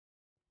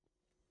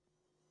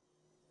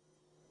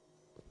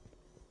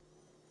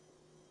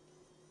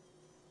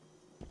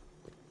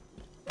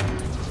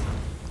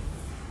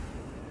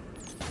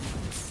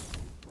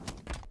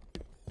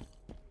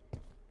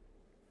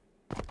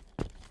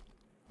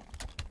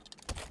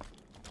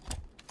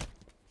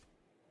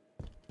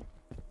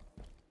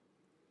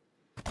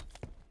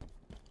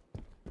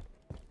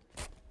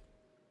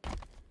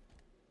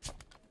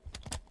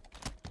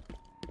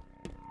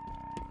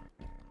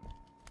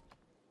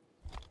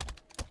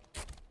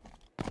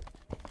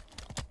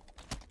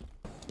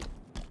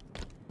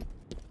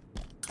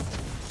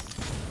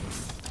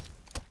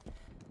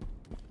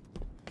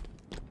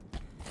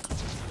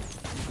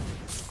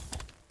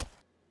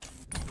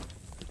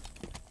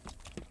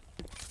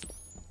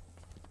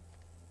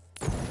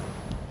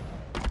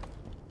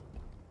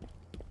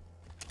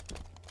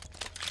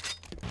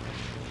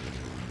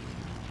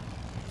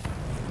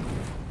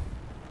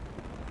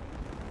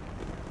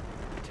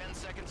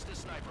That's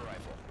the sniper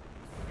rifle.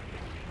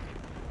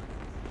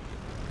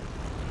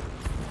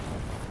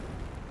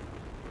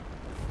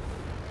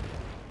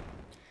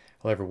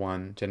 Hello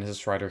everyone,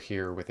 Genesis Rider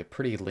here with a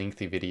pretty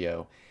lengthy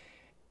video.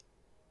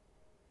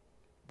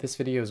 This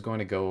video is going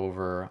to go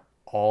over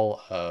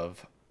all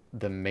of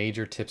the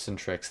major tips and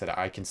tricks that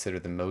I consider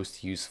the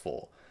most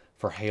useful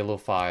for Halo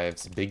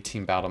 5's big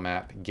team battle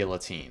map,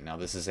 Guillotine. Now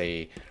this is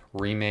a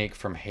remake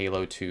from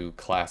Halo 2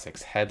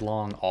 Classics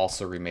Headlong,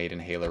 also remade in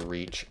Halo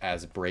Reach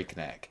as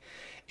Breakneck.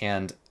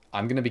 And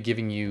I'm going to be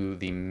giving you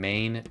the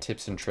main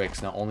tips and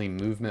tricks, not only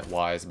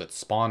movement-wise, but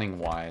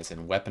spawning-wise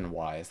and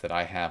weapon-wise that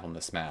I have on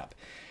this map.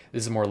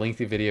 This is a more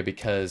lengthy video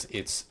because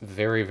it's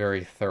very,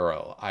 very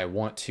thorough. I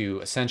want to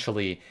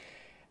essentially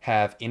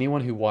have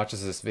anyone who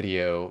watches this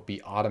video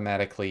be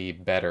automatically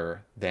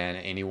better than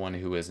anyone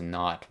who has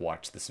not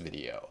watched this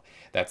video.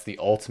 That's the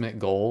ultimate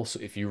goal. So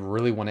if you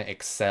really want to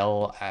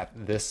excel at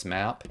this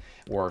map,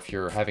 or if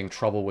you're having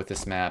trouble with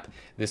this map,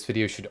 this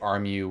video should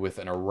arm you with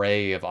an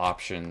array of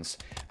options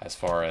as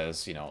far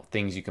as, you know,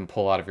 things you can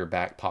pull out of your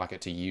back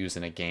pocket to use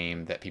in a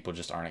game that people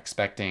just aren't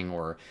expecting,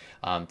 or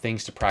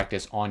things to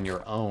practice on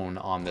your own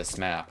on this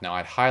map. Now,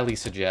 I'd highly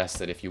suggest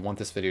that if you want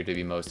this video to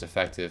be most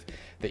effective,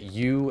 that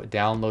you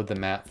download the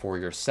map for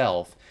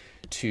yourself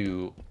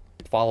to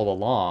follow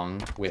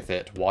along with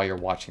it while you're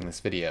watching this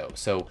video.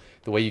 So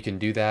the way you can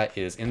do that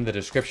is in the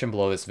description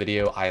below this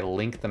video, I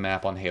link the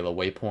map on Halo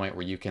Waypoint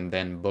where you can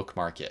then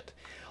bookmark it.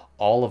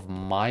 All of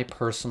my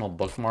personal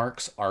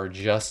bookmarks are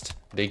just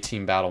big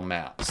team battle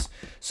maps.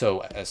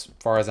 So as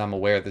far as I'm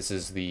aware, this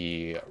is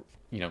the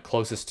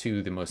closest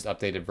to the most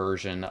updated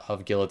version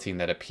of Guillotine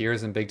that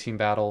appears in big team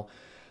battle.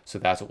 So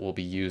that's what we'll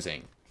be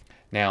using.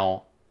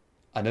 Now,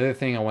 another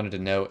thing I wanted to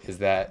note is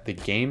that the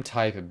game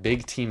type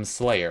Big Team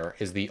Slayer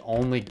is the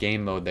only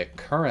game mode that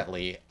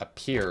currently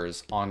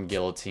appears on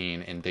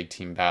Guillotine in Big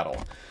Team Battle.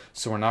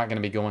 So we're not going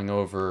to be going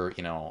over,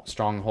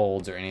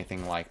 strongholds or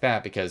anything like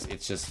that because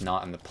it's just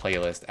not in the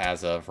playlist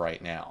as of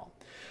right now.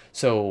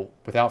 So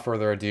without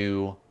further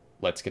ado,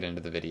 let's get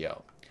into the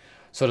video.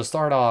 So to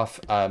start off,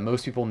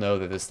 most people know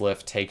that this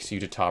lift takes you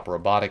to Top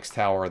Robotics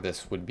Tower.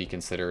 This would be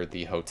considered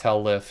the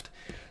hotel lift.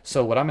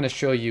 So what I'm going to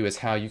show you is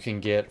how you can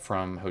get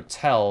from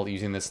hotel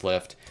using this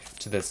lift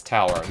to this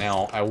tower.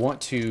 Now, I want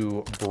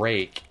to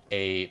break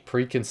a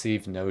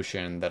preconceived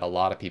notion that a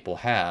lot of people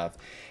have,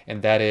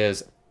 and that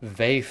is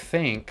they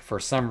think for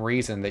some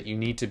reason that you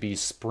need to be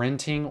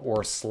sprinting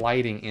or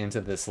sliding into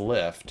this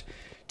lift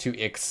to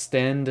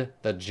extend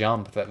the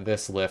jump that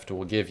this lift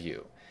will give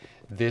you.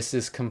 This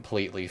is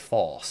completely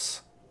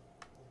false.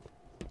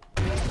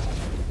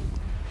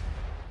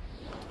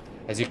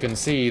 As you can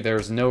see,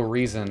 there's no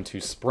reason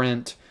to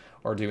sprint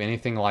or do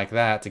anything like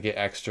that to get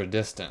extra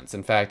distance.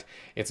 In fact,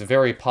 it's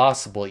very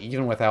possible,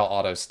 even without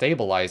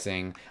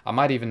auto-stabilizing, I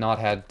might even not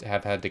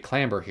have had to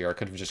clamber here. I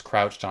could have just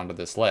crouched onto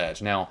this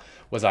ledge. Now,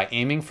 was I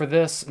aiming for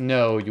this?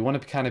 No, you want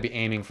to kind of be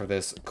aiming for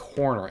this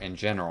corner in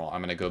general.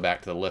 I'm going to go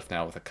back to the lift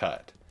now with a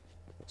cut.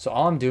 So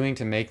all I'm doing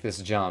to make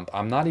this jump,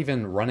 I'm not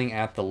even running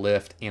at the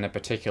lift in a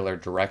particular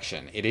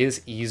direction. It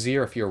is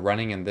easier if you're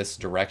running in this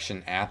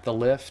direction at the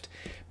lift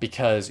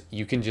because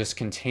you can just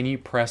continue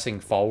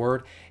pressing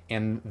forward,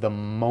 and the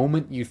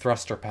moment you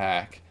thruster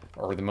pack,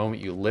 or the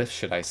moment you lift,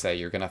 should I say,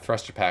 you're going to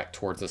thruster pack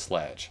towards this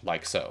ledge,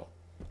 like so.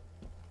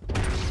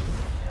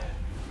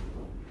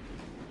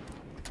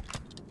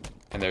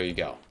 And there you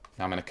go.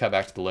 Now I'm going to cut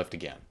back to the lift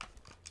again.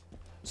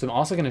 So I'm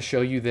also going to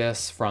show you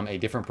this from a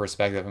different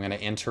perspective. I'm going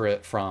to enter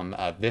it from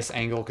this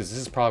angle because this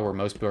is probably where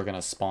most people are going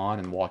to spawn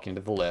and walk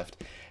into the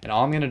lift. And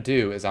all I'm going to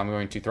do is I'm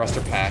going to thruster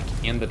pack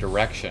in the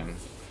direction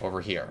over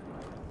here.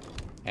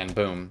 And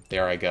boom,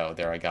 there I go.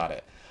 There I got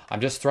it.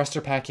 I'm just thruster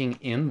packing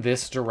in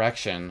this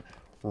direction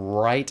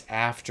right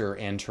after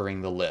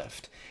entering the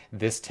lift.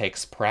 This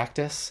takes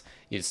practice.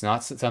 It's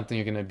not something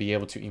you're going to be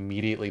able to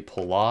immediately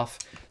pull off.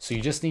 So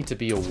you just need to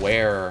be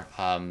aware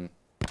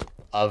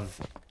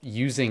of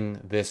using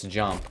this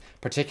jump,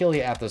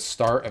 particularly at the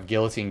start of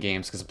Guillotine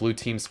games, because blue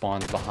team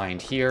spawns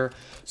behind here.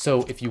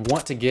 So if you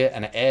want to get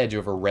an edge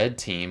over red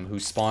team who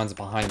spawns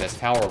behind this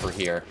tower over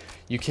here,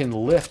 you can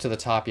lift to the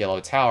top yellow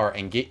tower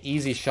and get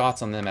easy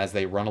shots on them as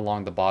they run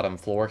along the bottom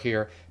floor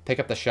here. Pick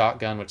up the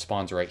shotgun, which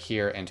spawns right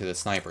here, into the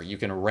sniper. You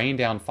can rain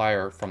down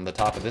fire from the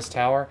top of this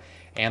tower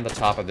and the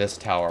top of this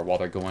tower while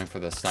they're going for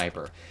the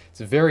sniper. It's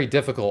very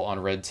difficult on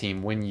red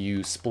team when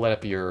you split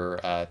up your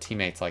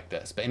teammates like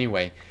this. But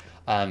anyway,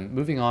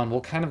 moving on,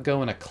 we'll kind of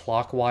go in a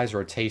clockwise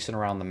rotation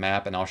around the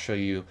map, and I'll show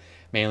you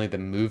mainly the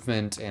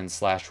movement and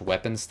 /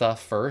 weapon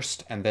stuff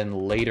first, and then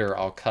later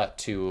I'll cut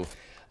to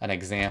an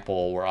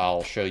example where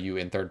I'll show you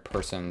in third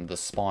person the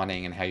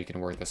spawning and how you can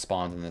work the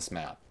spawns in this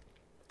map.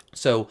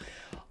 So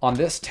on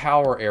this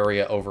tower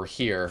area over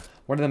here,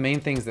 one of the main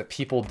things that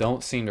people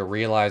don't seem to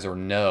realize or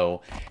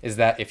know is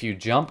that if you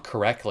jump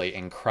correctly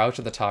and crouch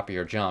at the top of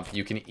your jump,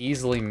 you can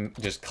easily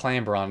just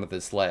clamber onto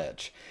this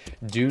ledge.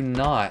 Do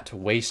not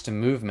waste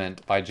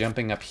movement by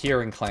jumping up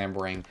here and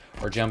clambering,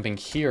 or jumping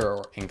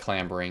here and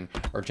clambering,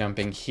 or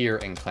jumping here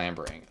and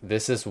clambering.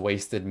 This is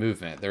wasted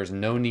movement. There's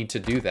no need to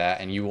do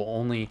that, and you will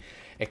only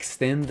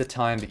extend the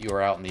time that you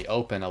are out in the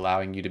open,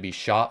 allowing you to be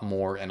shot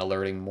more and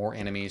alerting more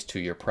enemies to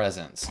your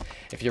presence.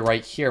 If you're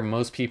right here,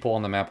 most people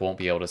on the map won't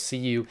be able to see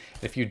you.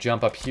 If you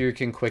jump up here, you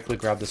can quickly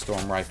grab the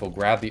storm rifle,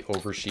 grab the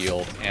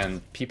overshield,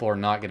 and people are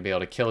not going to be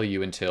able to kill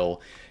you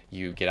until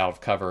you get out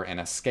of cover and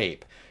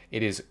escape.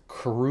 It is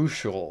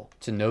crucial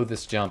to know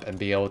this jump and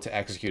be able to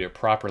execute it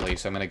properly,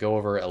 so I'm going to go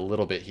over it a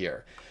little bit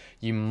here.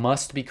 You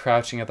must be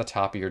crouching at the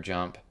top of your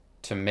jump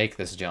to make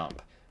this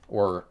jump,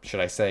 or should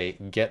I say,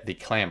 get the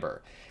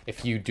clamber.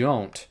 If you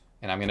don't,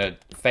 and I'm going to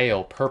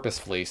fail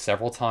purposefully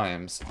several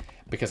times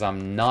because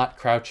I'm not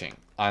crouching.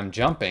 I'm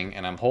jumping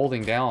and I'm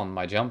holding down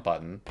my jump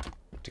button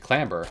to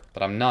clamber,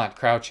 but I'm not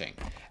crouching.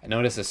 And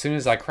notice as soon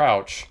as I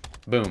crouch,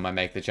 boom, I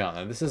make the jump.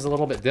 Now this is a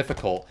little bit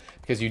difficult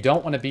because you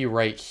don't want to be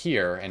right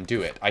here and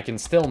do it. I can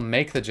still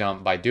make the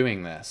jump by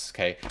doing this,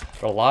 okay?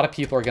 But a lot of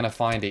people are going to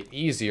find it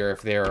easier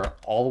if they're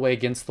all the way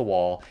against the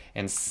wall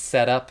and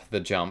set up the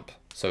jump,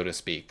 so to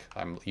speak.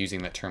 I'm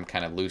using that term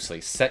kind of loosely.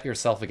 Set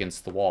yourself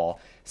against the wall,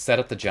 set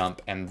up the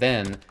jump, and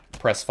then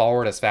press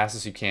forward as fast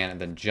as you can, and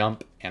then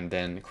jump, and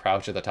then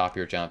crouch at the top of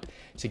your jump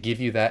to give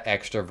you that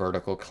extra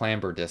vertical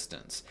clamber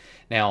distance.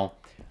 Now,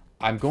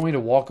 I'm going to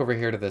walk over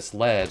here to this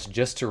ledge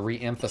just to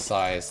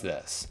re-emphasize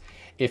this.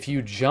 If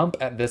you jump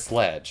at this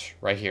ledge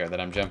right here that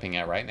I'm jumping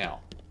at right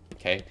now,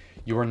 okay,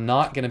 you are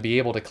not going to be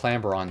able to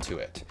clamber onto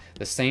it.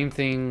 The same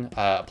thing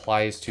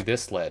applies to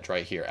this ledge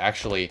right here.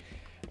 Actually,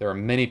 there are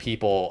many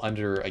people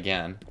under,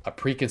 again, a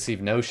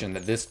preconceived notion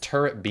that this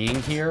turret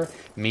being here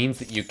means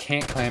that you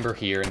can't clamber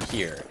here and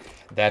here.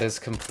 That is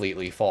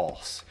completely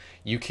false.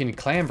 You can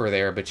clamber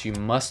there, but you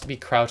must be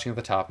crouching at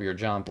the top of your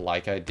jump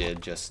like I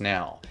did just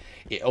now.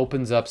 It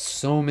opens up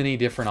so many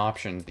different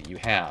options that you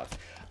have.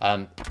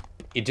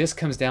 It just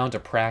comes down to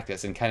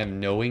practice and kind of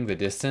knowing the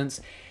distance.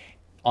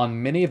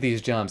 On many of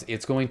these jumps,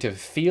 it's going to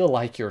feel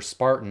like your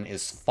Spartan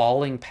is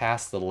falling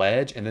past the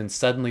ledge and then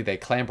suddenly they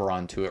clamber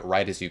onto it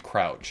right as you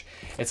crouch.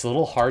 It's a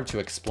little hard to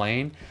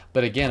explain,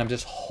 but again, I'm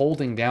just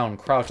holding down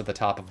crouch at the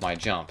top of my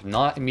jump.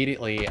 Not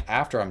immediately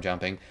after I'm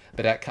jumping,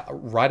 but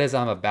right as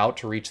I'm about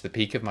to reach the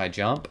peak of my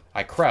jump,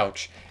 I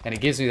crouch and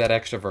it gives me that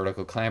extra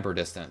vertical clamber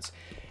distance.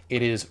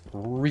 It is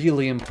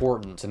really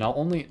important to not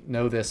only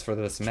know this for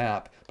this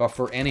map, but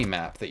for any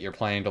map that you're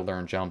planning to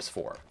learn jumps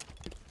for.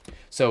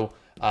 So,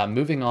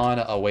 moving on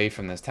away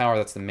from this tower,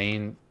 that's the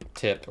main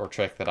tip or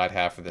trick that I'd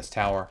have for this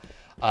tower.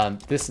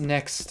 This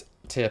next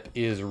tip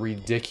is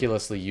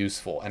ridiculously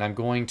useful, and I'm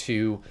going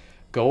to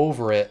go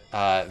over it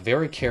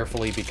very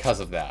carefully because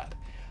of that.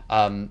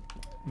 I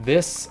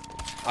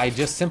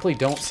just simply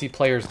don't see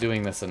players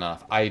doing this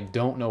enough. I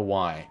don't know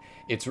why.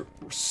 It's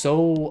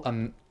so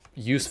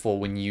useful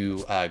when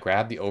you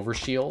grab the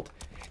overshield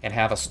and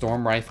have a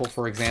storm rifle,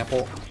 for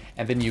example,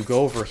 and then you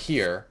go over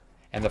here,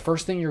 and the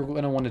first thing you're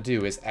going to want to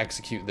do is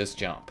execute this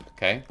jump,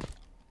 okay?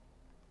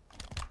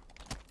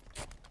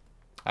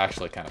 I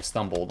actually kind of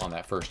stumbled on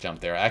that first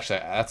jump there. Actually,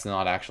 that's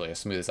not actually as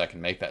smooth as I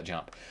can make that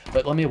jump.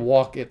 But let me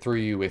walk it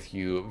through with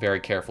you very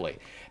carefully.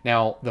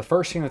 Now, the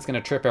first thing that's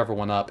going to trip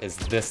everyone up is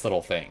this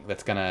little thing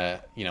that's going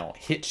to,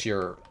 hit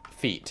your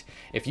feet.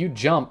 If you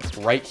jump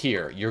right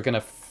here, you're going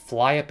to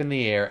fly up in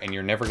the air and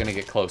you're never going to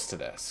get close to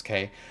this,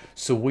 okay?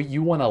 So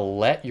you want to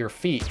let your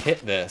feet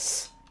hit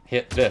this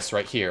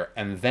right here,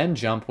 and then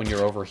jump when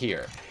you're over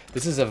here.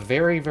 This is a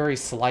very, very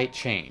slight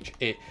change.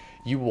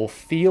 You will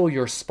feel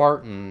your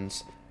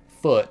Spartan's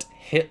foot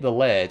hit the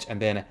ledge,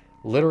 and then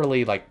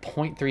literally like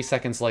 0.3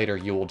 seconds later,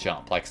 you will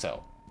jump, like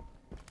so.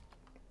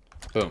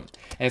 Boom.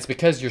 And it's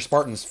because your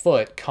Spartan's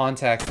foot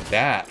contacts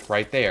that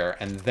right there,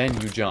 and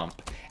then you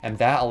jump. And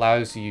that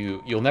allows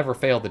you'll never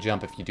fail the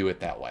jump if you do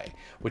it that way,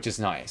 which is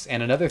nice.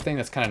 And another thing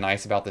that's kind of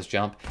nice about this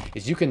jump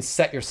is you can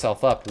set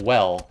yourself up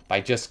well by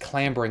just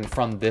clambering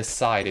from this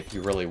side if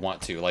you really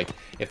want to. Like,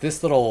 if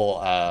this little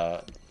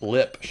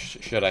lip,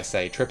 should I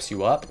say, trips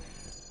you up,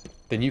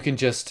 then you can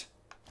just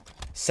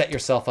set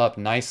yourself up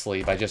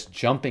nicely by just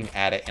jumping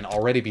at it and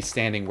already be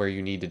standing where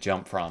you need to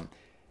jump from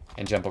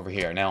and jump over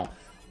here. Now,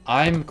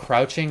 I'm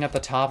crouching at the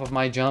top of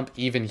my jump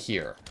even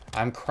here.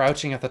 I'm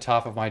crouching at the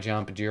top of my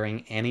jump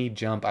during any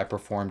jump I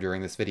perform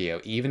during this video,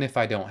 even if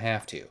I don't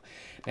have to.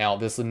 Now,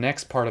 this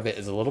next part of it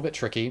is a little bit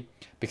tricky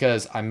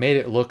because I made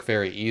it look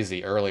very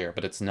easy earlier,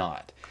 but it's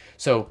not.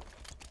 So,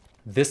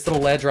 this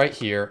little ledge right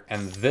here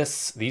and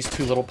these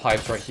two little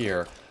pipes right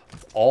here,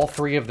 all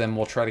three of them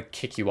will try to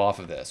kick you off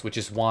of this, which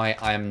is why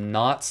I'm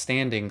not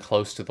standing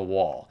close to the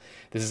wall.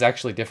 This is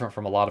actually different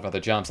from a lot of other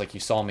jumps. Like you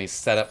saw me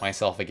set up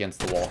myself against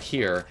the wall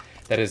here.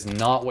 That is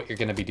not what you're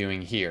going to be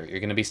doing here.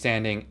 You're going to be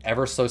standing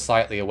ever so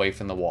slightly away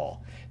from the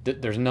wall.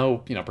 There's no,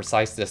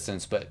 precise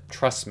distance, but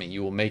trust me,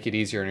 you will make it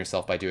easier on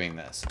yourself by doing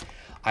this.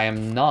 I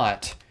am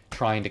not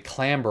trying to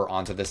clamber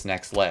onto this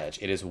next ledge.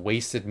 It is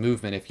wasted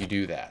movement if you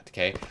do that,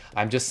 okay?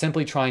 I'm just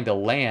simply trying to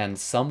land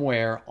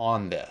somewhere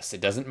on this.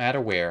 It doesn't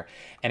matter where.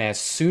 And as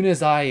soon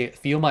as I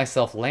feel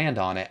myself land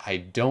on it, I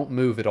don't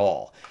move at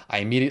all. I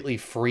immediately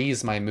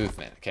freeze my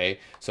movement, okay?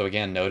 So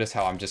again, notice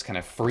how I'm just kind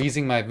of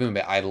freezing my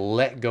movement. I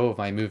let go of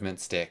my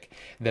movement stick.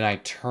 Then I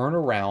turn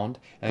around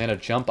and then I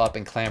jump up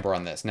and clamber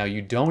on this. Now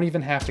you don't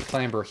even have to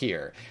clamber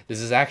here. This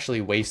is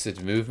actually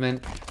wasted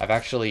movement. I've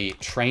actually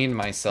trained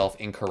myself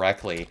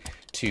incorrectly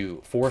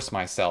to force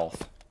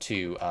myself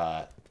to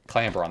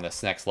clamber on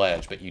this next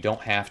ledge, but you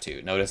don't have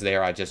to. Notice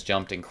there I just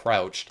jumped and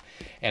crouched,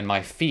 and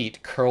my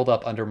feet curled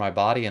up under my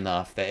body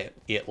enough that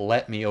it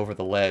let me over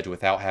the ledge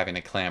without having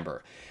to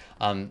clamber.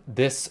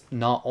 This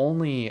not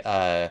only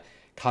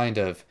kind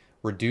of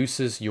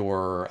reduces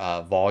your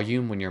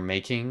volume when you're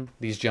making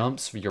these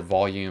jumps, your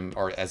volume,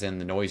 or as in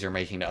the noise you're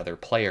making to other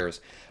players,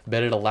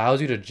 but it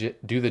allows you to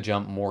do the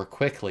jump more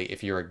quickly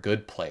if you're a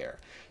good player.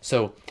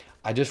 So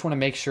I just want to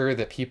make sure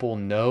that people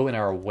know and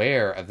are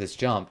aware of this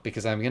jump,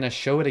 because I'm going to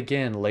show it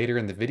again later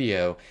in the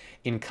video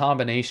in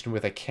combination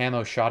with a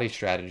camo shoddy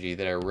strategy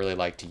that I really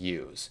like to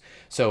use.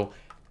 So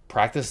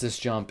practice this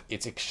jump.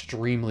 It's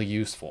extremely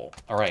useful.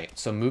 All right,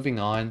 so moving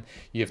on,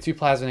 you have two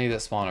plasminae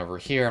that spawn over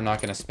here. I'm not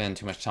going to spend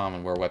too much time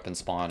on where weapons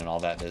spawn and all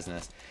that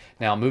business.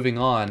 Now, moving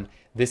on,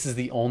 this is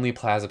the only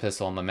plasma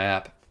pistol on the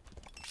map.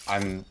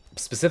 I'm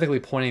specifically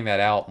pointing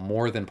that out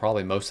more than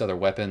probably most other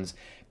weapons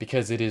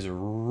because it is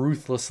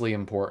ruthlessly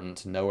important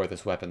to know where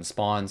this weapon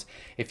spawns.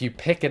 If you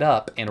pick it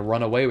up and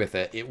run away with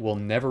it, it will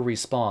never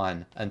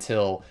respawn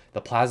until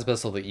the plasma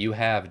pistol that you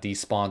have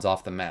despawns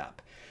off the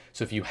map.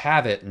 So if you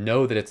have it,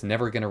 know that it's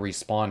never going to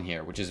respawn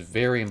here, which is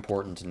very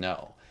important to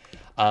know.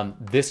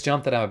 This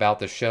jump that I'm about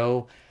to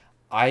show,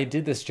 I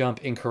did this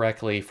jump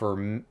incorrectly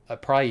for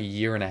probably a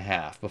year and a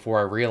half before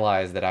I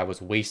realized that I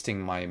was wasting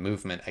my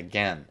movement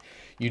again.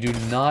 You do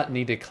not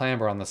need to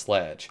clamber on this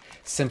ledge.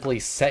 Simply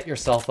set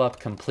yourself up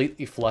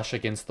completely flush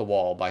against the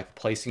wall by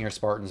placing your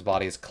Spartan's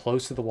body as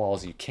close to the wall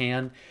as you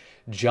can.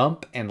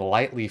 Jump and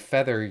lightly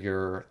feather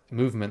your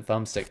movement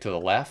thumbstick to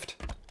the left.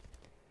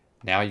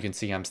 Now you can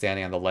see I'm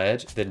standing on the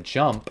ledge. Then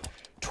jump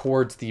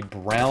towards the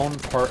brown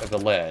part of the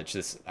ledge.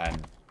 I'm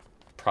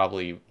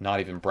probably not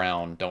even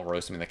brown. Don't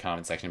roast me in the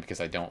comment section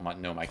because I don't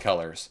know my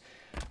colors.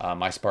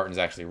 My Spartan's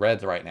actually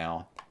red right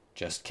now.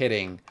 Just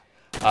kidding.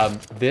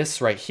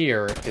 This right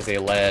here is a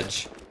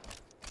ledge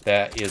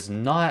that is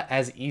not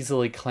as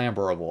easily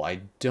clamberable.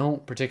 I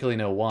don't particularly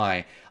know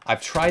why.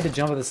 I've tried to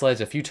jump at this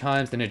ledge a few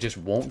times, and it just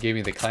won't give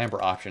me the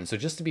clamber option. So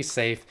just to be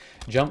safe,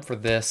 jump for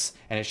this,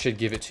 and it should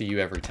give it to you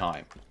every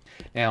time.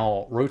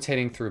 Now,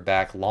 rotating through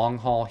back long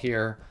haul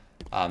here,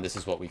 this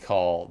is what we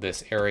call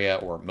this area,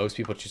 or most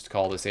people choose to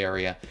call this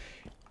area.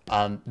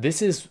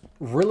 This is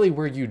really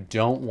where you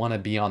don't want to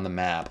be on the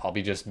map. I'll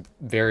be just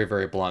very,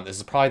 very blunt. This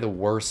is probably the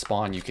worst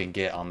spawn you can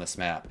get on this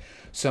map.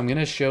 So I'm going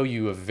to show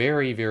you a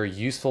very, very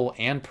useful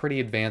and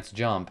pretty advanced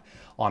jump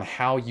on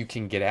how you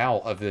can get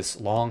out of this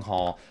long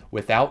haul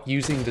without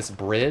using this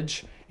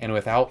bridge and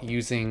without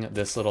using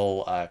this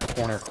little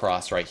corner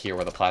cross right here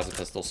where the plasma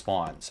pistol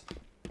spawns.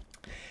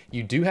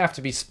 You do have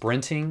to be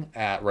sprinting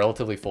at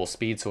relatively full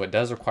speed, so it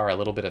does require a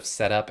little bit of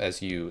setup as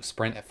you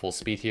sprint at full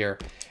speed here.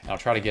 And I'll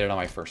try to get it on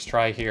my first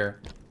try here.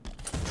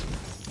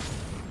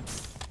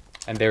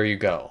 And there you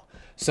go.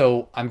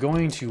 So I'm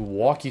going to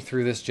walk you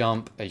through this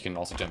jump. You can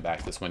also jump back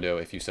to this window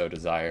if you so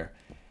desire.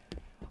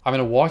 I'm going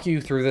to walk you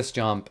through this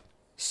jump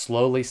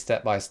slowly,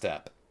 step by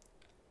step.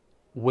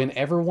 When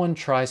everyone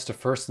tries to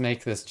first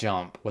make this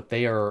jump, what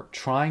they are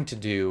trying to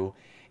do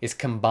is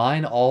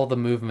combine all the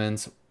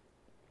movements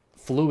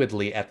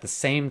fluidly at the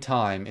same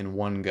time in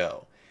one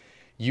go.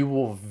 You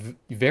will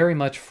very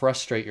much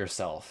frustrate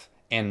yourself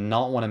and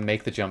not want to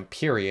make the jump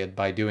period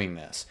by doing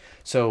this.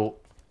 So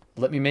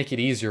let me make it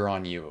easier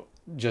on you.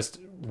 Just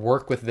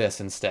work with this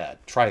instead.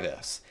 Try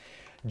this.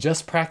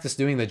 Just practice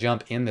doing the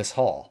jump in this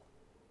hall.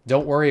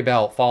 Don't worry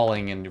about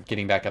falling and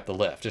getting back up the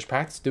lift. Just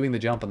practice doing the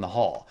jump in the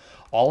hall.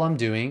 All I'm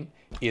doing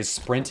is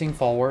sprinting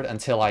forward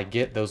until I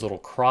get those little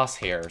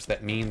crosshairs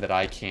that mean that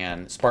I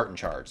can Spartan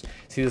charge.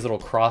 See those little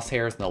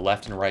crosshairs on the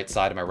left and right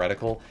side of my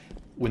reticle?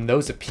 When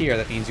those appear,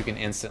 that means you can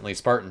instantly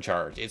Spartan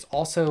charge. It's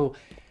also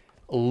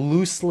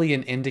loosely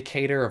an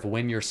indicator of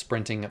when you're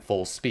sprinting at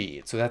full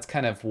speed. So that's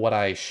kind of what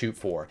I shoot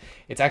for.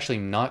 It's actually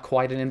not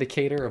quite an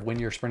indicator of when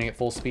you're sprinting at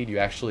full speed. You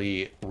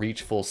actually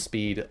reach full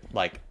speed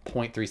like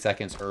 0.3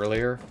 seconds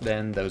earlier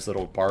than those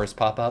little bars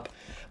pop up,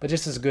 but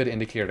just as a good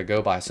indicator to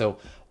go by. So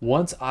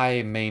once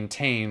I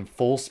maintain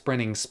full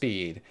sprinting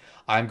speed,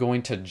 I'm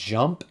going to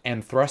jump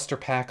and thruster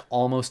pack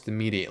almost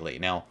immediately.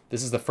 Now,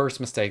 this is the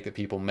first mistake that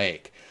people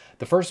make.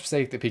 The first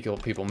mistake that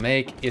people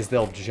make is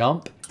they'll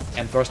jump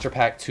and thruster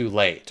pack too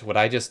late. What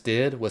I just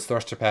did was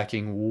thruster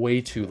packing way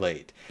too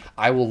late.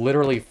 I will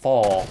literally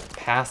fall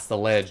past the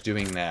ledge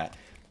doing that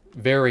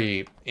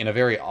in a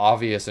very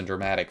obvious and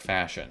dramatic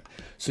fashion.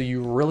 So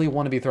you really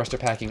want to be thruster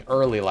packing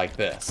early like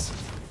this.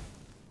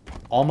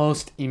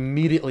 Almost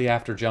immediately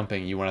after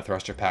jumping, you want to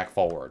thruster pack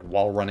forward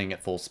while running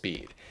at full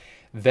speed.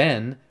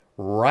 Then,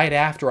 right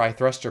after I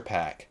thruster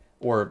pack,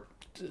 or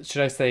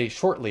should I say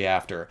shortly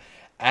after,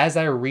 as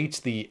I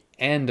reach the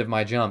end of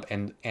my jump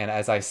and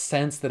as I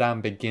sense that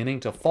I'm beginning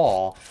to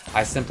fall,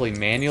 I simply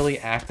manually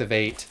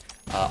activate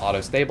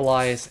auto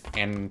stabilize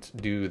and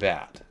do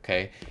that.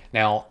 Okay.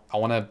 Now I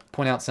want to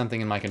point out something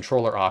in my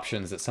controller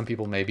options that some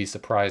people may be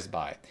surprised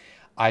by.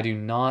 I do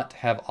not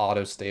have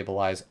auto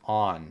stabilize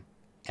on,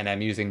 and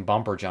I'm using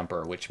bumper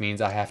jumper, which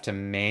means I have to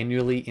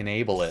manually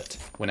enable it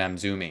when I'm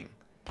zooming.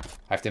 I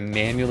have to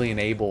manually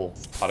enable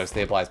auto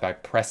stabilize by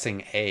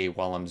pressing A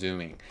while I'm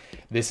zooming.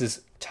 This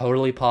is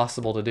totally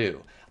possible to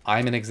do.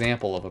 I'm an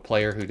example of a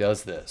player who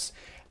does this.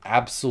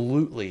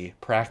 Absolutely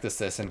practice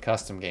this in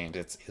custom games.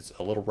 It's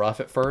a little rough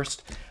at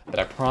first, but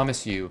I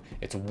promise you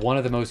it's one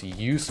of the most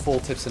useful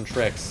tips and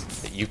tricks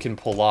that you can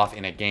pull off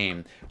in a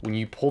game. When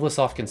you pull this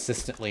off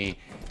consistently,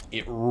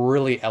 it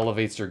really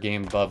elevates your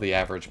game above the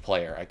average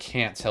player. I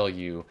can't tell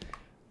you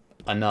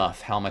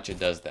enough how much it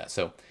does that.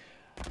 So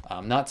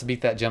not to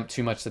beat that jump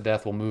too much to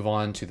death, we'll move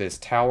on to this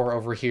tower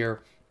over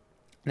here.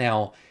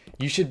 Now,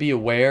 you should be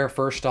aware,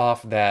 first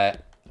off,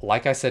 that,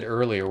 like I said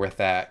earlier with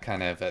that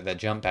kind of that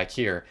jump back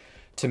here,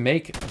 to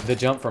make the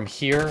jump from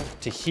here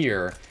to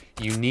here,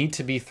 you need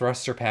to be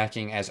thruster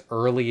packing as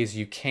early as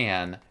you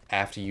can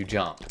after you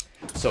jump.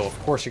 So, of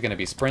course, you're going to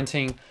be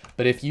sprinting,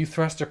 but if you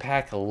thruster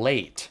pack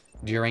late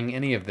during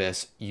any of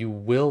this, you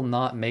will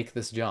not make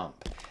this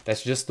jump.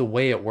 That's just the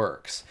way it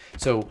works.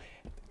 So,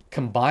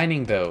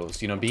 combining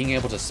those, you know, being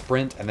able to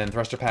sprint and then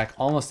thruster pack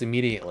almost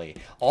immediately.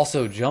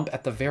 Also, jump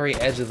at the very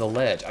edge of the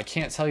ledge. I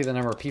can't tell you the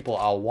number of people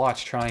I'll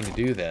watch trying to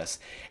do this,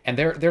 and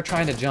they're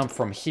trying to jump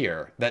from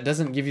here. That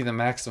doesn't give you the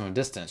maximum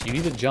distance. You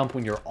need to jump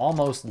when you're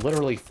almost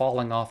literally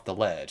falling off the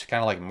ledge,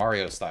 kind of like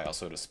Mario style,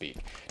 so to speak.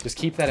 Just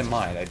keep that in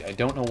mind. I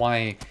don't know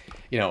why,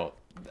 you know,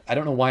 I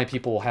don't know why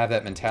people have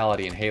that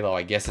mentality in Halo.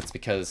 I guess it's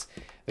because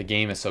the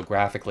game is so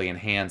graphically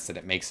enhanced that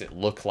it makes it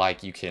look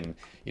like you can,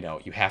 you know,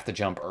 you have to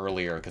jump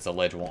earlier because the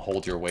ledge won't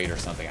hold your weight or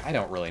something. I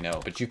don't really know,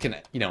 but you can,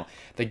 you know,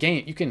 the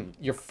game, you can,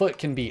 your foot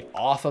can be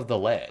off of the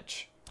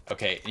ledge,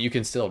 okay? You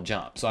can still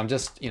jump. So I'm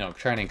just, you know,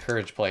 trying to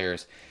encourage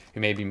players who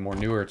may be more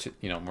newer to,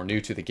 you know, more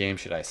new to the game,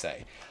 should I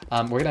say.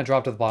 We're going to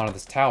drop to the bottom of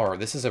this tower.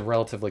 This is a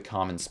relatively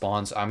common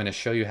spawn, so I'm going to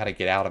show you how to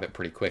get out of it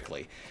pretty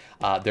quickly.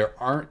 There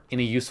aren't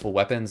any useful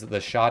weapons. The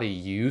shoddy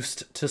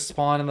used to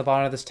spawn in the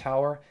bottom of this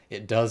tower.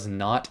 It does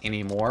not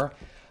anymore.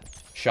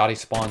 Shoddy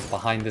spawns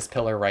behind this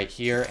pillar right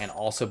here and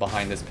also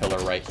behind this pillar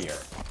right here.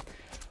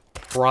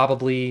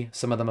 Probably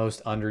some of the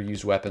most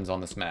underused weapons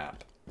on this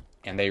map,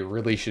 and they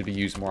really should be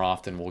used more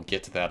often. We'll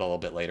get to that a little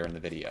bit later in the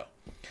video.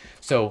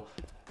 So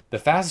the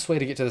fastest way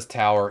to get to this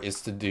tower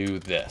is to do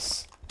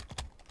this.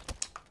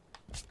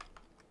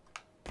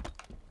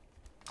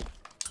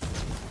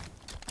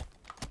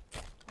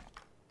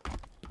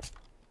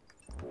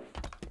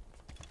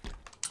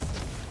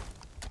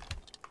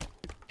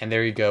 And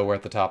there you go, we're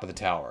at the top of the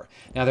tower.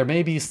 Now there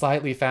may be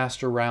slightly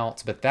faster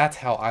routes, but that's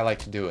how I like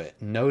to do it.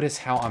 Notice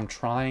how I'm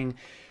trying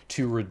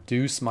to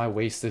reduce my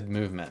wasted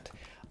movement.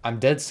 I'm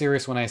dead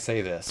serious when I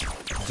say this.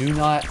 Do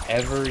not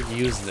ever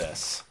use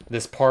this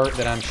part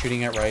that I'm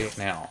shooting at right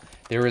now.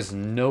 There is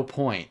no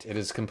point. It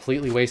is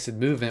completely wasted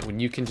movement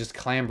when you can just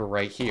clamber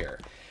right here.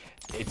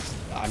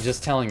 I'm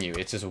just telling you,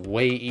 it's just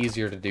way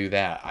easier to do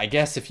that. I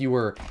guess if you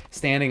were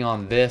standing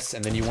on this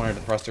and then you wanted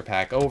to thruster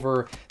pack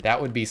over, that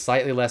would be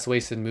slightly less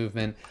wasted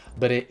movement,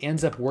 but it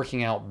ends up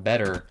working out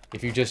better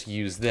if you just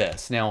use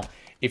this. Now,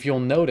 if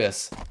you'll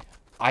notice,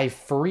 I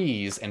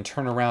freeze and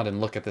turn around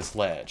and look at this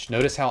ledge.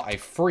 Notice how I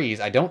freeze.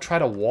 I don't try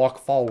to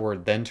walk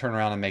forward, then turn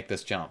around and make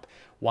this jump.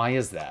 Why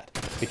is that?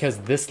 Because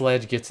this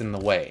ledge gets in the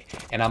way.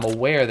 And I'm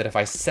aware that if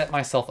I set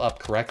myself up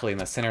correctly in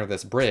the center of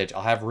this bridge,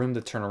 I'll have room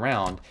to turn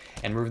around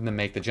and room to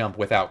make the jump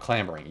without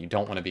clambering. You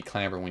don't want to be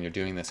clambering when you're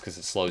doing this because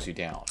it slows you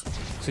down.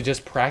 So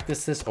just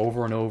practice this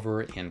over and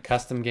over in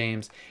custom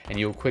games and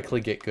you'll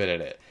quickly get good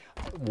at it.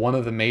 One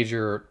of the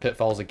major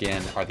pitfalls,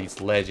 again, are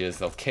these ledges.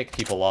 They'll kick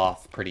people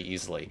off pretty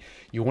easily.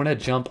 You want to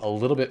jump a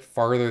little bit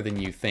farther than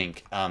you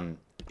think.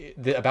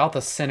 About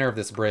the center of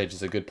this bridge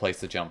is a good place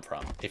to jump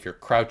from. If you're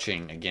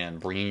crouching, again,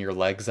 bringing your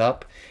legs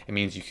up, it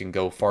means you can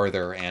go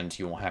farther and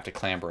you won't have to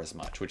clamber as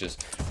much, which is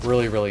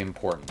really, really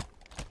important.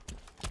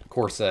 Of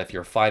course, if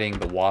you're fighting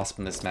the Wasp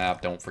in this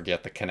map, don't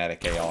forget the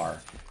kinetic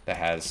AR that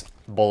has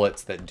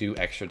bullets that do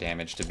extra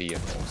damage to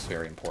vehicles.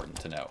 Very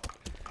important to know.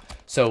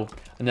 So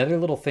another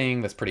little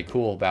thing that's pretty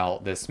cool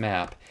about this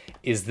map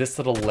is this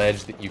little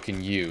ledge that you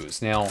can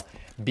use. Now,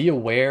 be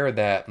aware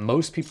that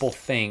most people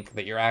think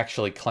that you're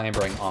actually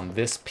clambering on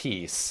this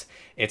piece.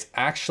 It's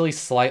actually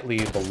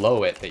slightly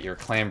below it that you're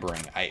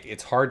clambering.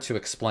 It's hard to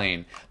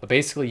explain, but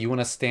basically you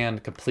want to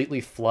stand completely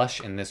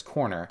flush in this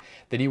corner.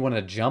 Then you want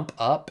to jump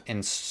up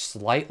and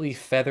slightly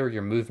feather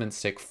your movement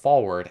stick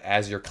forward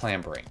as you're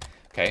clambering.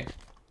 Okay,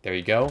 there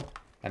you go.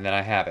 And then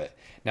I have it.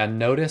 Now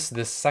notice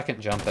this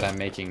second jump that I'm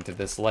making to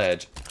this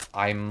ledge.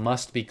 I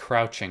must be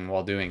crouching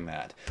while doing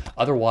that.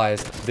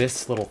 Otherwise,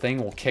 this little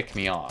thing will kick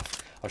me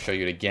off. I'll show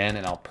you it again,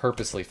 and I'll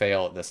purposely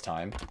fail it this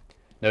time.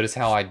 Notice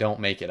how I don't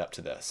make it up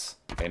to this.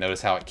 Okay,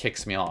 notice how it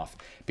kicks me off.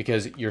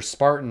 Because your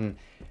Spartan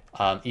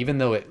Even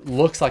though it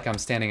looks like I'm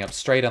standing up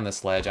straight on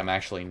this ledge, I'm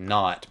actually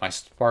not. My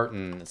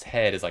Spartan's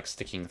head is like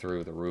sticking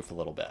through the roof a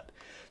little bit.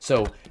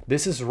 So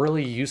this is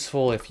really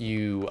useful if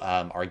you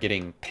are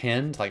getting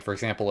pinned. Like for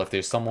example, if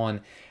there's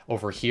someone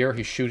over here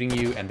who's shooting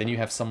you, and then you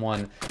have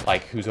someone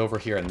like who's over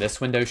here in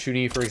this window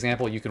shooting you, for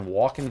example, you can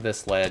walk into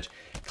this ledge,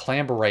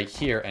 clamber right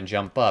here and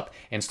jump up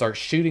and start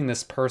shooting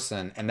this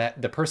person. And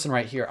that the person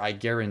right here, I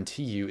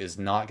guarantee you, is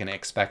not going to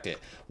expect it.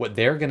 What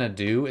they're going to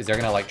do is they're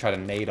going to like try to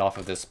nade off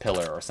of this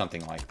pillar or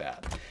something like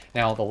that.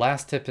 Now, the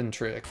last tip and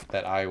trick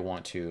that I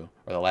want to,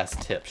 or the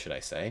last tip, should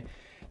I say,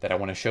 that I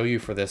want to show you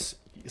for this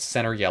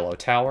center yellow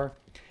tower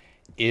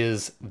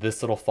is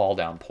this little fall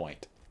down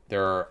point.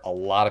 There are a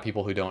lot of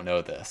people who don't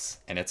know this,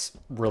 and it's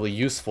really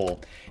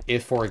useful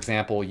if, for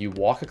example, you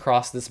walk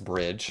across this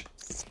bridge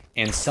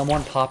and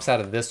someone pops out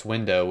of this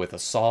window with a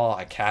saw,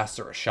 a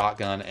caster, a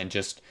shotgun, and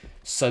just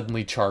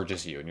suddenly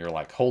charges you, and you're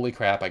like, holy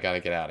crap, I gotta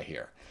get out of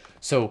here.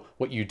 So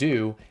what you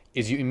do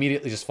is you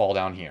immediately just fall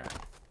down here.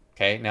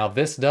 Okay, now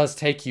this does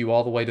take you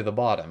all the way to the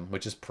bottom,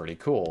 which is pretty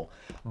cool.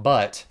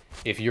 But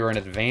if you're an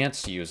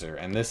advanced user,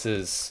 and this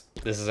is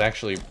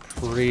actually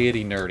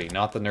pretty nerdy,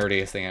 not the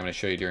nerdiest thing I'm going to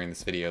show you during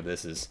this video,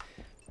 this is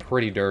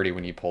pretty dirty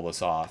when you pull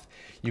this off.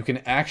 You can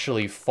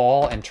actually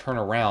fall and turn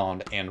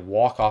around and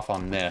walk off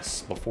on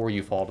this before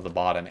you fall to the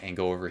bottom and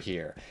go over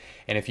here.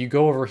 And if you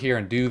go over here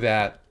and do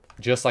that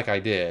just like I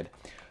did,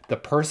 the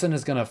person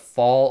is going to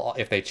fall,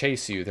 if they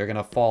chase you, they're going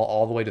to fall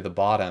all the way to the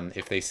bottom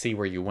if they see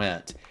where you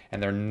went.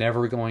 And they're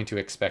never going to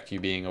expect you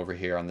being over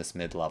here on this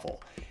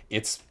mid-level.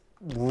 It's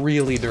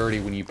really dirty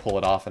when you pull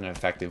it off in an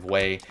effective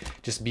way.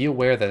 Just be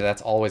aware that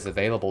that's always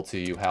available to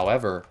you.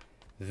 However,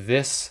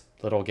 this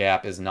little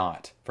gap is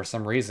not. For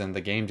some reason,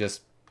 the game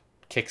just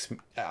kicks me.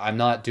 I'm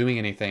not doing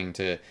anything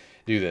to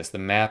do this. The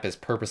map is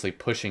purposely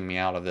pushing me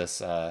out of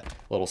this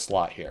little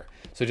slot here.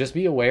 So just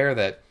be aware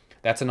that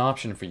that's an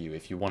option for you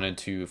if you wanted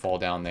to fall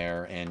down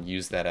there and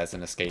use that as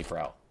an escape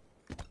route.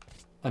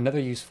 Another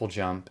useful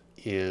jump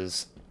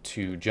is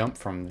to jump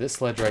from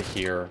this ledge right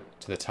here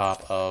to the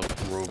top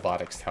of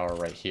robotics tower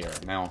right here.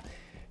 Now,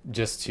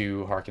 just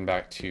to harken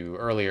back to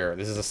earlier,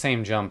 this is the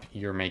same jump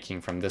you're making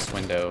from this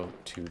window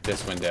to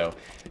this window,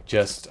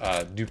 just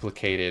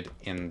duplicated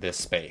in this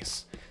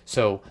space.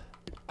 So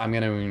I'm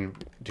going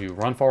to do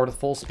run forward at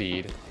full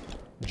speed,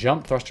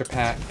 jump thruster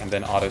pack, and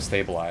then auto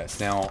stabilize.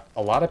 Now,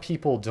 a lot of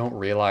people don't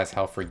realize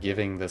how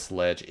forgiving this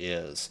ledge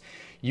is.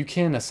 You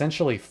can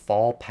essentially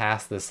fall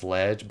past this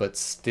ledge, but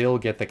still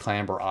get the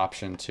clamber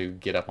option to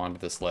get up onto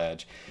this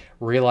ledge.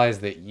 Realize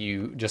that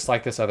you, just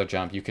like this other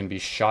jump, you can be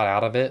shot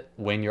out of it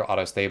when you're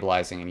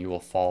auto-stabilizing and you will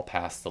fall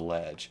past the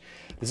ledge.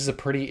 This is a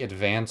pretty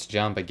advanced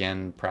jump.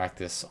 Again,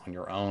 practice on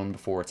your own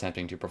before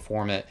attempting to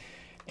perform it.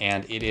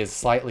 And it is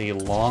slightly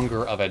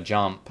longer of a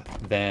jump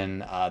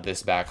than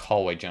this back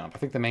hallway jump. I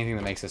think the main thing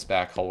that makes this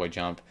back hallway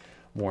jump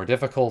more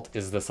difficult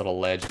is this little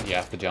ledge that you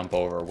have to jump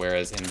over,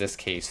 whereas in this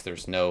case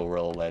there's no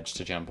real ledge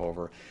to jump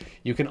over.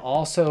 You can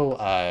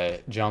also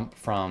jump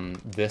from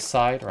this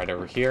side right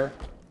over here,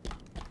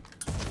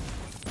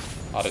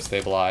 auto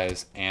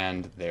stabilize,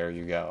 and there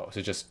you go.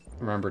 So just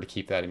remember to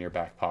keep that in your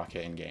back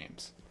pocket in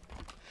games.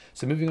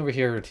 So moving over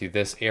here to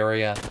this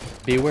area,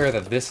 be aware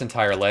that this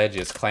entire ledge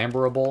is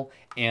clamberable,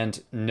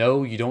 and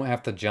no, you don't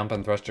have to jump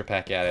and thruster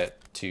pack at it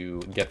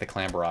to get the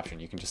clamber option.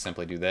 You can just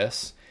simply do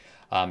this.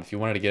 If you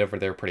wanted to get over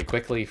there pretty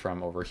quickly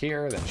from over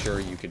here, then sure,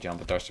 you could jump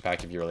a thruster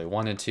pack if you really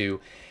wanted to.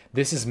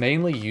 This is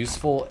mainly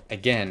useful,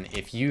 again,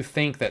 if you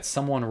think that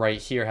someone right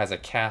here has a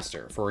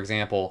caster. For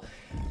example,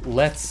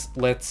 let's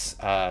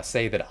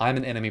say that I'm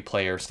an enemy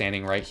player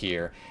standing right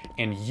here,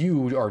 and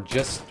you are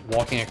just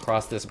walking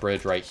across this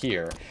bridge right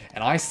here,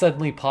 and I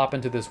suddenly pop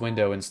into this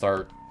window and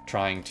start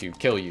trying to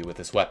kill you with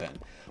this weapon.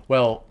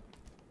 Well,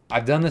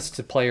 I've done this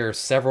to players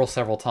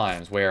several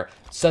times where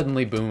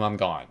suddenly, boom, I'm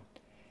gone.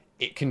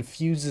 It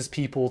confuses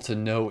people to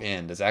no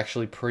end. It's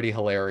actually pretty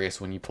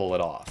hilarious when you pull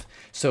it off.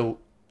 So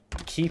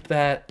keep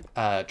that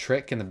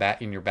trick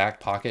in your back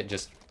pocket.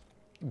 Just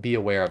be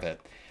aware of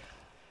it.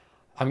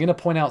 I'm going to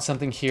point out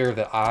something here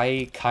that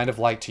I kind of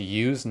like to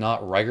use,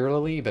 not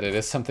regularly, but it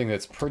is something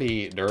that's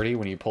pretty dirty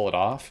when you pull it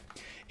off.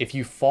 If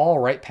you fall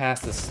right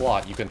past this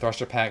slot, you can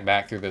thruster pack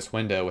back through this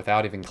window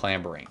without even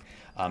clambering.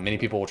 Many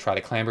people will try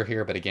to clamber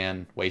here, but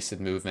again,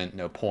 wasted movement,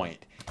 no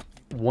point.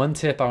 One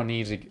tip I'll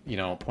need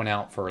to point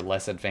out for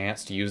less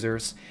advanced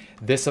users,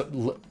 this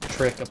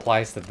trick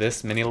applies to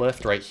this mini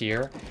lift right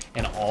here,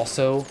 and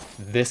also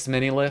this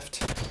mini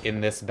lift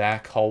in this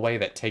back hallway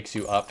that takes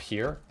you up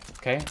here,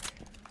 okay?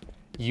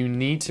 You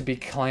need to be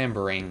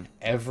clambering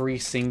every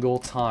single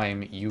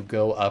time you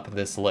go up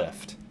this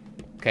lift,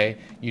 okay?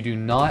 You do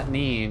not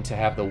need to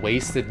have the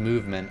wasted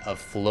movement of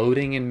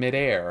floating in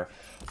midair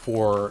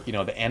for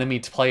the enemy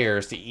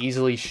players to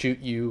easily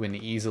shoot you and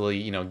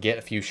easily get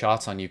a few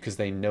shots on you, because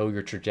they know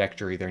your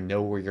trajectory, they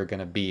know where you're going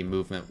to be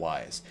movement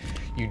wise.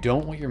 You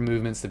don't want your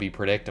movements to be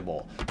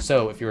predictable.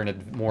 So if you're a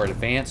more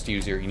advanced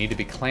user, you need to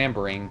be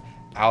clambering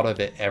out of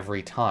it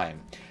every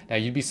time. Now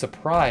you'd be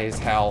surprised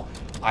how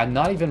I'm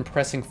not even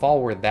pressing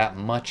forward that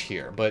much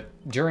here, but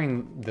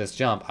during this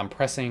jump, I'm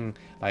pressing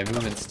my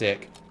movement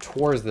stick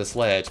towards this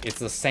ledge. It's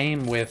the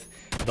same with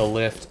the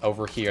lift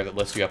over here that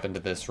lifts you up into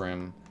this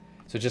room.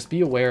 So just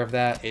be aware of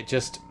that. It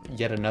just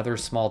yet another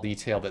small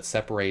detail that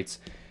separates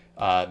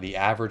the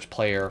average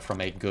player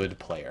from a good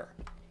player.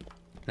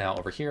 Now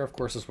over here, of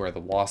course, is where the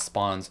wasp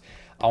spawns.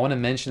 I want to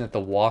mention that the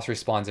wasp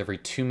respawns every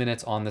 2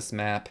 minutes on this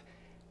map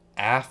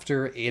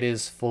after it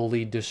is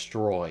fully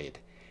destroyed.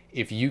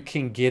 If you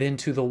can get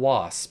into the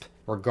wasp,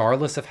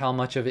 regardless of how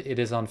much of it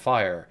is on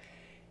fire,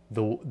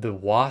 the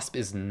wasp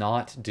is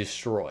not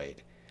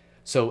destroyed.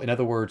 So in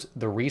other words,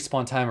 the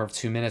respawn timer of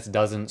 2 minutes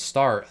doesn't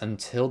start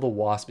until the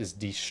wasp is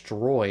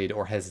destroyed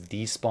or has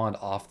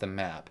despawned off the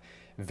map.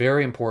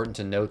 Very important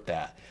to note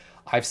that.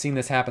 I've seen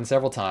this happen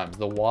several times.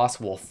 The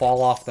wasp will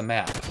fall off the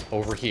map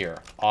over here,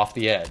 off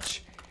the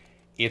edge.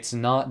 It's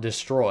not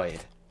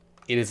destroyed.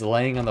 It is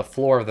laying on the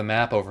floor of the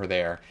map over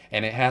there,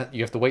 and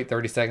you have to wait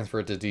 30 seconds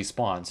for it to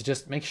despawn. So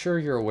just make sure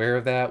you're aware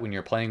of that when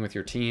you're playing with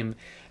your team.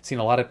 I've seen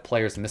a lot of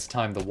players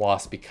mistime the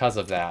wasp because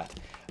of that.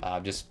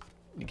 Just,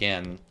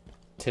 again,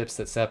 tips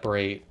that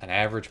separate an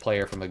average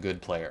player from a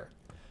good player.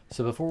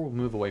 So before we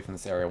move away from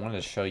this area, I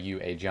wanted to show you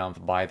a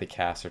jump by the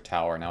caster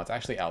tower. Now it's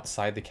actually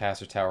outside the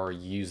caster tower.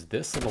 You use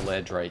this little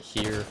ledge right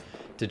here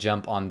to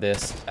jump on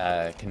this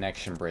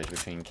connection bridge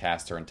between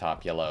caster and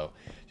top yellow.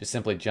 Just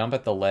simply jump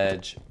at the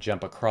ledge,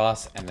 jump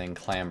across, and then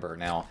clamber.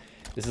 Now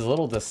this is a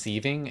little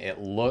deceiving.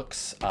 It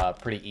looks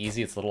pretty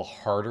easy. It's a little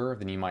harder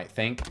than you might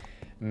think.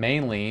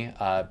 Mainly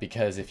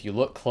because if you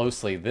look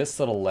closely, this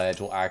little ledge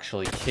will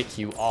actually kick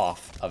you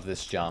off of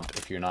this jump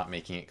if you're not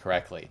making it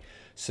correctly.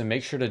 So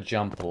make sure to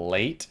jump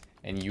late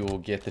and you will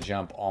get the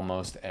jump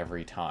almost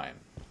every time.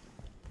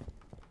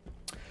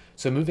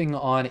 So moving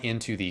on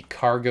into the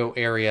cargo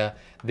area,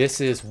 this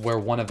is where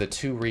one of the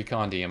 2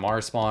 recon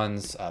DMR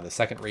spawns. The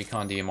second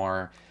recon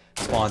DMR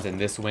spawns in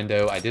this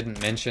window. I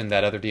didn't mention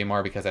that other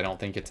DMR because I don't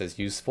think it's as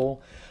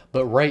useful.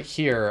 But right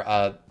here,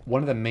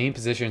 one of the main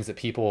positions that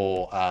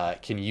people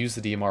can use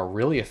the DMR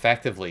really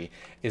effectively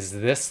is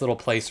this little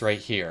place right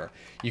here.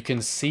 You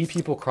can see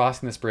people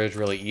crossing this bridge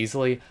really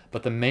easily,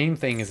 but the main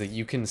thing is that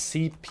you can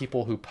see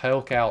people who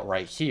poke out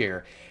right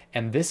here.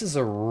 And this is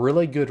a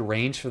really good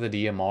range for the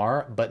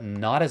DMR, but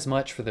not as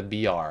much for the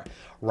BR.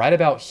 Right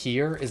about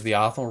here is the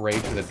optimal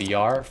range for the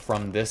BR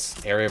from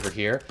this area over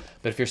here.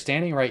 But if you're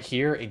standing right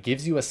here, it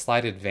gives you a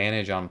slight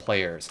advantage on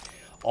players.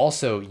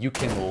 Also, you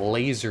can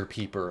laser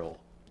people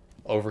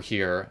over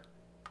here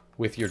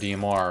with your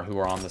DMR who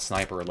are on the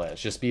sniper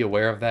ledge. Just be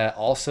aware of that.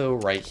 Also,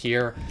 right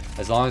here,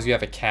 as long as you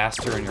have a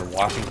caster and you're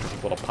watching for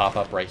people to pop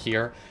up right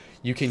here,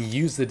 you can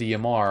use the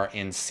DMR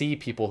and see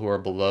people who are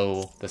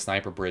below the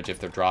sniper bridge if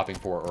they're dropping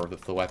for it or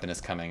if the weapon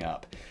is coming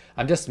up.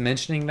 I'm just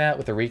mentioning that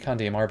with the recon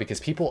DMR because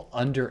people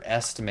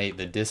underestimate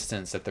the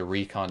distance that the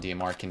recon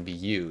DMR can be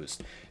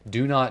used.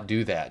 Do not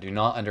do that. Do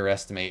not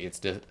underestimate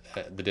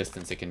the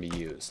distance it can be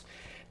used.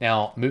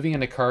 Now, moving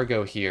into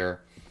cargo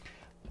here,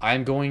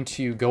 I'm going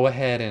to go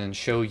ahead and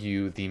show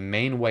you the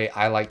main way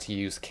I like to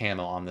use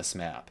camo on this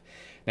map.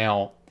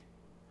 Now,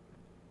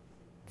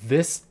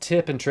 this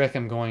tip and trick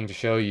I'm going to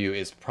show you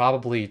is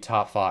probably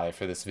top 5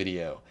 for this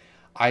video.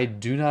 I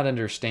do not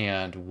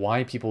understand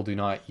why people do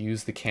not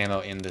use the camo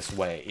in this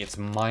way. It's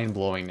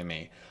mind-blowing to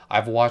me.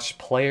 I've watched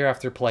player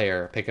after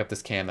player pick up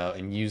this camo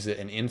and use it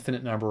an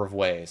infinite number of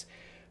ways.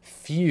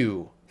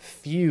 Few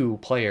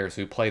players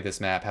who play this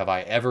map have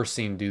I ever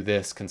seen do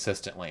this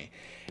consistently.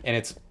 And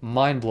it's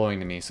mind-blowing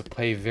to me, so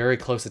pay very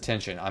close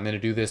attention. I'm going to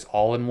do this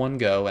all in one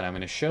go, and I'm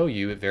going to show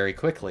you it very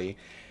quickly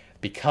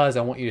because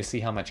I want you to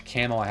see how much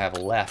camo I have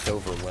left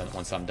over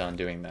once I'm done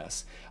doing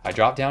this. I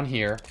drop down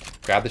here,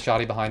 grab the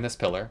shotty behind this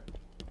pillar,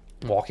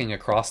 walking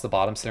across the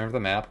bottom center of the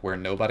map where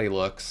nobody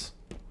looks.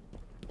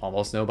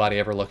 Almost nobody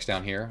ever looks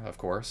down here, of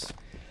course.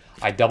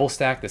 I double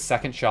stack the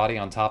second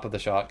shotty on top of the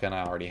shotgun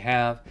I already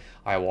have.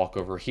 I walk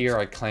over here,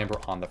 I clamber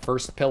on the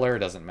first pillar. It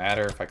doesn't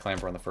matter if I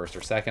clamber on the first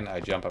or second. I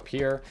jump up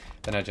here,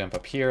 then I jump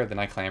up here, then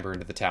I clamber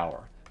into the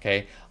tower.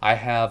 Okay, I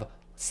have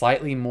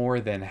slightly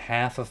more than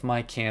half of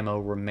my camo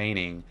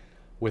remaining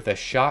with a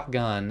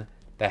shotgun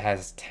that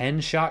has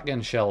 10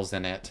 shotgun shells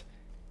in it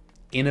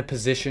in a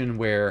position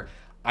where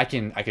I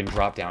can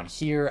drop down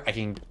here, I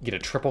can get a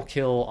triple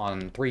kill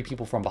on 3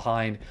 people from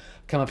behind,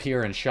 come up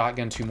here and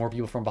shotgun 2 more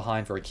people from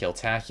behind for a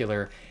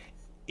kill-tacular.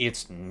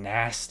 It's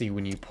nasty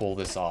when you pull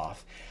this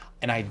off.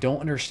 And I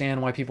don't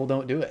understand why people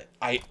don't do it.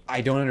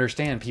 I don't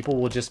understand.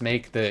 People will just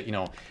make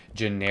the,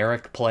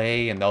 generic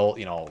play and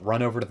they'll,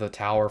 run over to the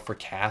tower for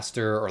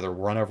caster or they'll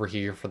run over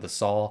here for the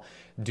saw.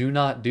 Do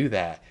not do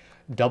that.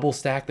 Double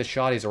stack the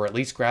shotties or at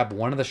least grab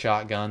one of the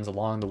shotguns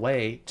along the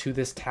way to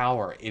this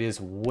tower. It is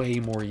way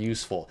more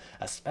useful,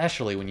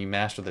 especially when you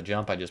master the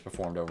jump I just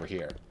performed over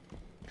here.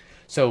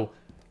 So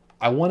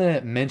I want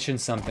to mention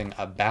something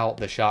about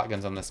the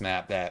shotguns on this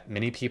map that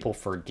many people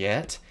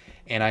forget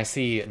and I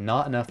see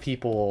not enough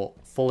people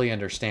fully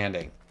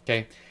understanding.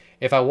 Okay,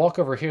 if I walk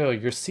over here,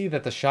 you'll see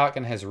that the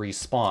shotgun has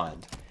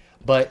respawned,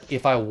 But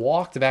if I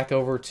walked back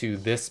over to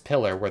this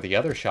pillar where the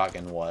other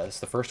shotgun was,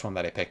 the first one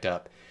that I picked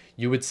up,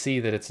 you would see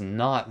that it's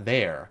not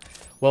there.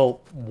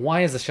 Well,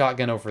 why is the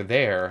shotgun over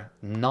there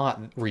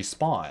not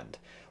respawned?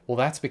 Well,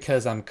 that's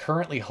because I'm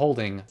currently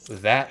holding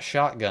that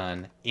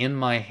shotgun in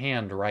my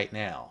hand right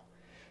now.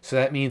 So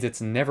that means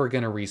it's never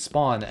going to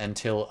respawn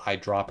until I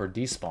drop or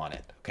despawn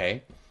it,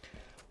 okay?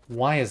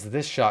 Why is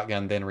this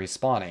shotgun then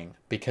respawning?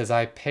 Because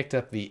I picked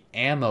up the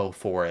ammo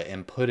for it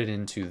and put it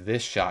into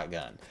this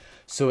shotgun.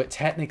 So it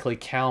technically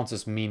counts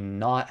as me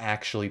not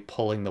actually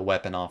pulling the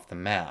weapon off the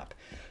map.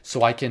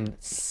 So I can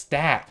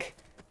stack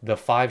the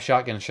 5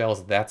 shotgun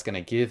shells that's going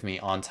to give me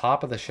on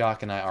top of the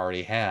shotgun I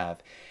already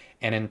have.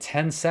 And in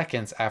 10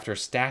 seconds after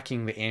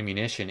stacking the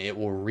ammunition, it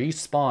will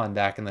respawn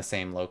back in the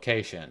same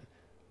location.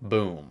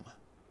 Boom.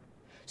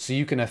 So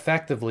you can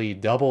effectively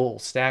double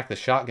stack the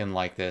shotgun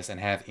like this and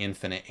have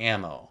infinite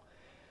ammo.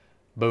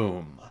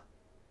 Boom.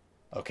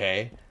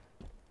 Okay?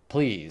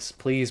 Please,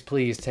 please,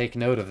 please take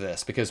note of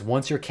this, because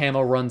once your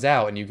camo runs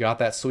out and you got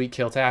that sweet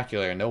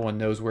kill-tacular and no one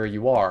knows where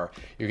you are,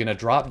 you're going to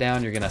drop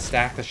down, you're going to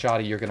stack the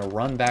shotty, you're going to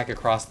run back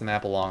across the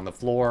map along the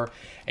floor,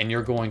 and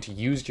you're going to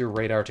use your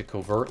radar to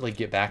covertly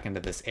get back into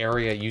this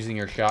area, using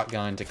your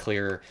shotgun to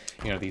clear,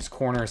 you know, these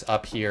corners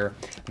up here,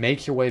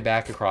 make your way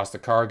back across the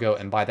cargo,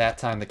 and by that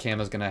time the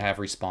camo's going to have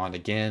respawned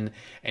again,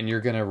 and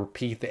you're going to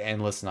repeat the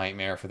endless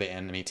nightmare for the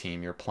enemy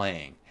team you're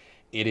playing.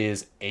 It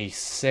is a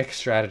sick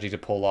strategy to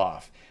pull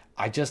off.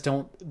 I just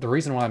don't, the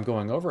reason why I'm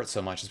going over it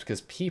so much is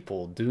because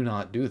people do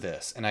not do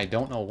this, and I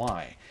don't know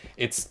why.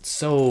 It's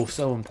so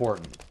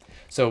important.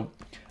 So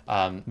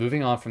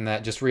moving on from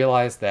that, just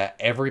realize that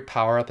every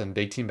power-up in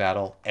Big Team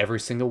Battle, every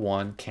single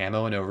one,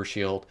 camo and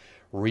overshield,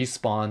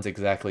 respawns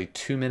exactly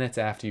 2 minutes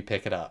after you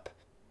pick it up,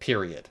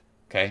 period.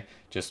 Okay,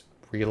 just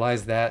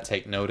realize that,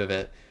 take note of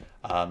it,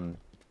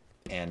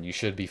 and you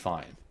should be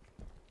fine.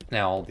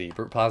 Now, the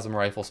Brute Plasma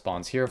Rifle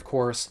spawns here, of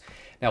course.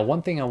 Now,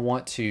 one thing I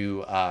want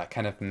to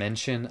kind of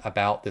mention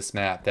about this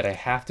map that I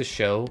have to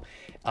show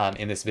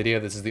in this video,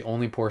 this is the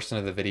only portion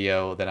of the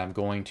video that I'm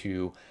going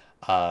to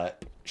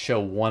show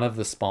one of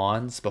the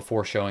spawns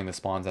before showing the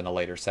spawns in a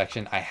later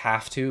section. I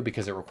have to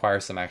because it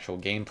requires some actual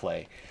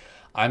gameplay.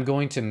 I'm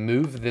going to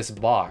move this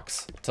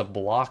box to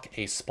block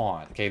a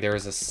spawn. Okay, there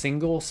is a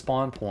single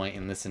spawn point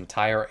in this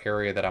entire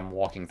area that I'm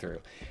walking through.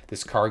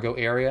 This cargo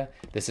area,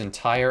 this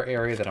entire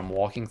area that I'm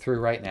walking through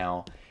right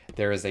now,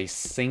 there is a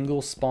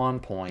single spawn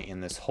point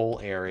in this whole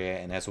area,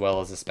 and as well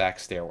as this back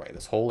stairway.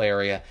 This whole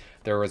area,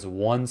 there is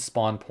one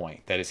spawn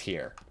point that is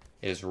here.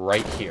 It is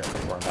right here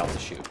where I'm about to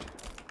shoot.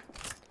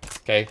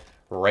 Okay,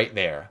 right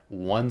there,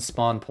 one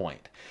spawn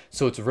point.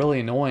 So it's really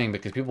annoying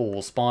because people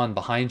will spawn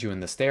behind you in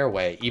the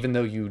stairway, even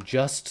though you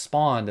just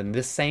spawned in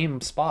this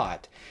same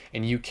spot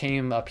and you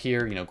came up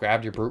here, you know,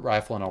 grabbed your brute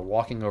rifle and are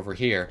walking over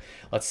here.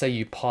 Let's say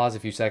you pause a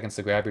few seconds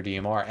to grab your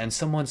DMR and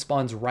someone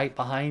spawns right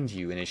behind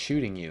you and is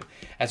shooting you.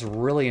 That's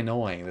really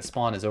annoying. The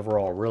spawn is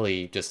overall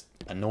really just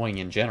annoying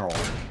in general.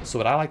 So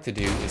what I like to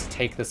do is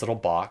take this little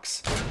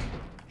box,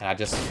 and I'm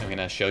going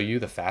to show you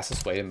the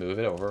fastest way to move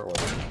it over, or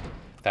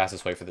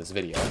fastest way for this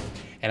video,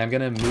 and I'm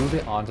going to move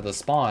it onto the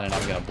spawn and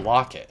I'm going to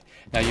block it.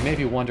 Now you may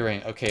be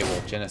wondering, okay, well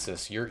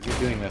Genesis, you're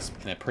doing this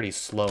in a pretty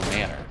slow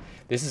manner.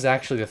 This is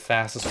actually the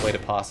fastest way to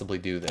possibly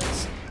do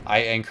this.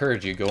 I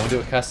encourage you, go into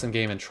a custom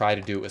game and try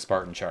to do it with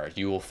Spartan Charge.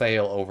 You will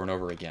fail over and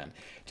over again.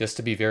 Just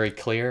to be very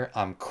clear,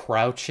 I'm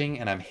crouching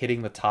and I'm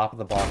hitting the top of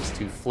the box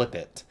to flip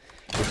it,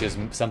 which is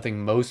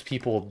something most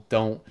people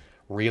don't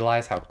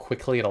realize, how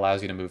quickly it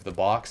allows you to move the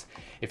box.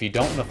 If you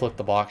don't want to flip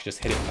the box,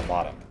 just hit it in the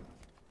bottom.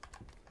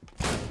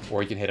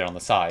 Or you can hit it on the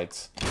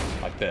sides,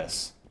 like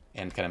this,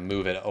 and kind of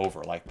move it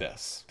over like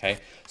this, okay?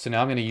 So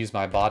now I'm going to use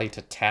my body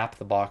to tap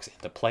the box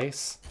into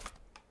place.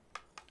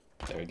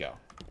 There we go.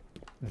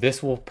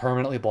 This will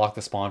permanently block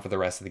the spawn for the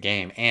rest of the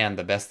game, and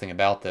the best thing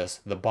about this,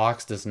 the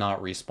box does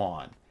not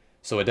respawn.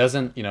 So it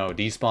doesn't, you know,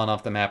 despawn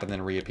off the map and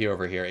then reappear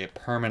over here. It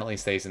permanently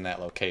stays in that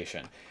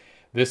location.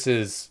 This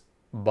is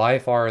by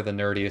far the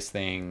nerdiest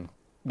thing,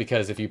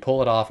 because if you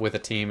pull it off with a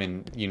team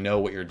and you know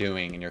what you're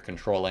doing and you're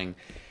controlling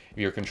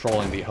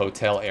the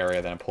hotel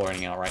area that I'm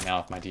pointing out right now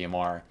with my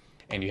DMR,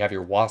 and you have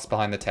your wasp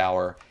behind the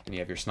tower, and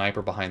you have your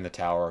sniper behind the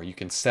tower, you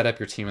can set up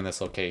your team in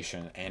this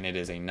location, and it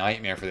is a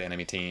nightmare for the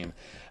enemy team,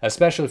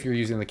 especially if you're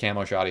using the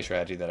camo shoddy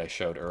strategy that I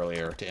showed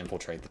earlier to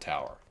infiltrate the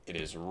tower. It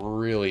is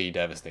really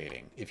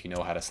devastating if you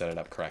know how to set it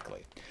up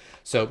correctly.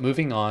 So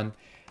moving on,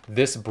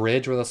 this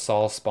bridge where the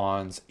Saul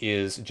spawns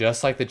is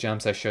just like the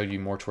jumps I showed you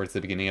more towards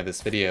the beginning of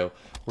this video,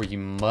 where you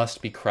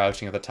must be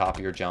crouching at the top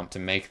of your jump to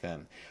make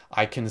them.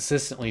 I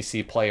consistently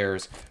see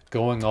players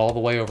going all the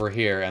way over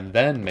here and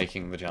then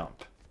making the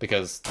jump,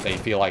 because they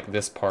feel like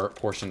this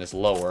portion is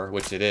lower,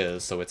 which it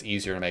is, so it's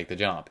easier to make the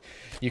jump.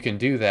 You can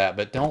do that,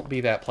 but don't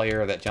be that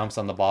player that jumps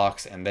on the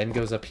box and then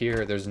goes up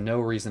here. There's no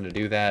reason to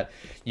do that.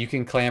 You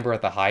can clamber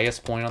at the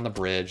highest point on the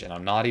bridge, and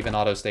I'm not even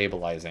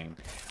auto-stabilizing.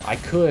 I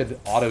could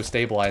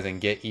auto-stabilize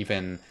and get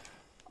even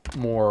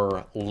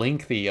more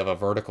lengthy of a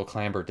vertical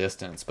clamber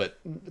distance, but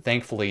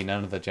thankfully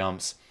none of the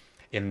jumps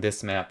in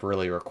this map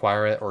really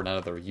require it, or none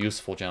of the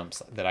useful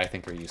jumps that I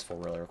think are useful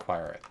really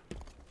require it.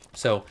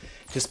 So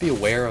just be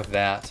aware of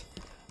that.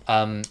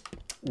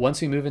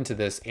 Once we move into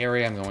this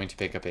area, I'm going to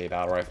pick up a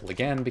battle rifle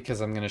again because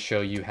I'm going to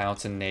show you how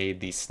to nade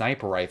the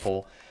sniper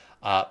rifle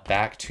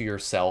back to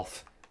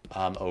yourself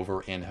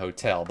over in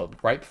Hotel.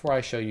 But right before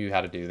I show you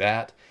how to do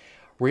that,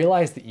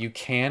 realize that you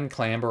can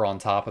clamber on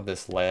top of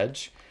this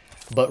ledge,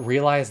 but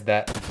realize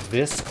that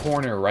this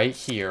corner right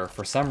here,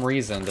 for some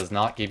reason, does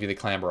not give you the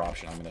clamber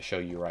option. I'm going to show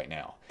you right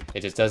now.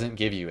 It just doesn't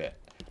give you it.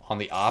 On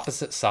the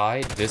opposite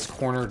side, this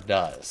corner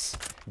does.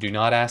 Do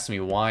not ask me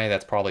why.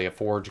 That's probably a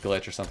forge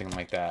glitch or something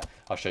like that.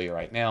 I'll show you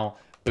right now.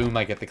 Boom,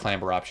 I get the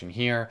clamber option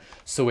here.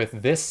 So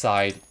with this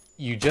side,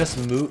 you just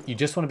want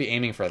to be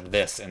aiming for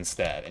this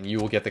instead, and you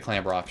will get the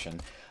clamber option.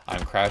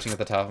 I'm crouching at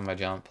the top of my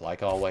jump,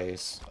 like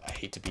always. I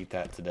hate to beat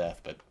that to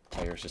death, but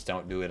players just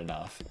don't do it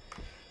enough.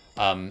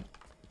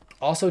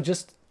 Also,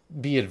 just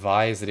be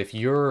advised that if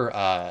you're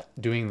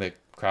doing the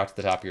crouch at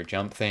the top of your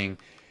jump thing,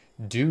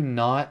 do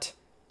not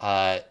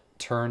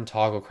turn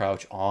toggle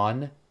crouch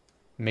on.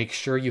 Make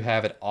sure you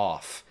have it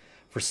off.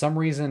 For some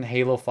reason,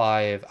 Halo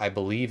 5, I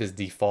believe, is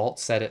default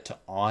set it to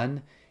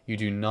on. You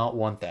do not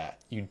want that.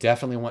 You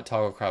definitely want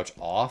toggle crouch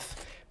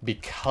off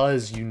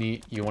because you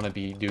want to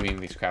be doing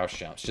these crouch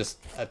jumps. Just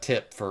a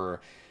tip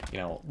for,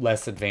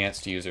 less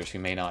advanced users who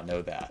may not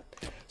know that.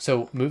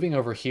 So moving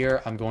over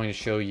here, I'm going to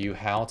show you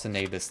how to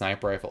nade the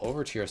sniper rifle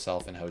over to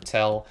yourself in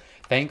Hotel.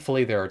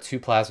 Thankfully, there are 2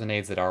 plasma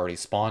nades that already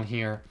spawn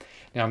here.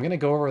 Now I'm going to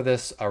go over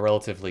this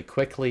relatively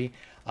quickly,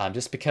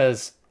 just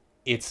because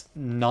it's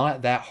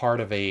not that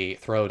hard of a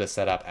throw to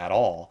set up at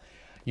all.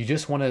 You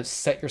just want to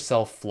set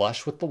yourself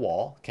flush with the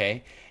wall,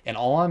 okay? And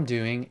all I'm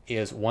doing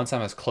is, once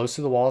I'm as close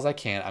to the wall as I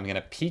can, I'm going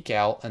to peek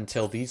out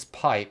until these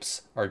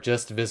pipes are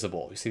just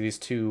visible. You see these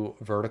 2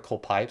 vertical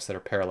pipes that are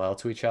parallel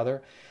to each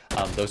other?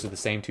 Those are the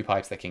same 2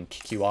 pipes that can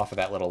kick you off of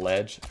that little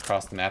ledge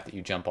across the map that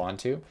you jump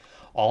onto.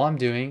 All I'm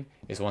doing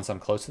is, once I'm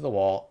close to the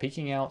wall,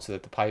 peeking out so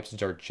that the pipes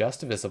are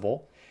just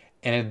visible.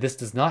 And this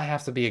does not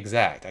have to be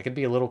exact. I could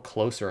be a little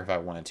closer if I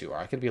wanted to, or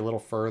I could be a little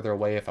further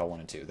away if I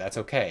wanted to. That's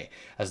okay.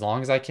 As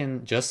long as I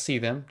can just see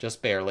them,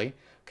 just barely,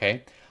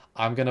 okay?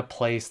 I'm going to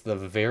place the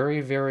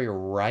very, very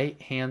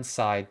right-hand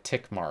side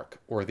tick mark,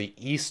 or the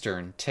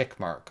eastern tick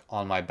mark,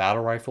 on my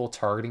battle rifle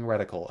targeting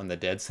reticle in the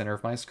dead center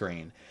of my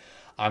screen.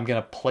 I'm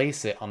going to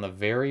place it on the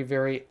very,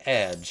 very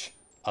edge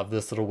of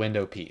this little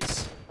window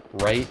piece,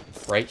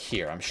 right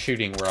here. I'm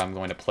shooting where I'm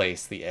going to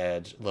place the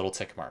edge little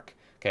tick mark.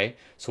 Okay,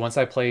 so once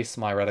I place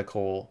my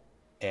reticle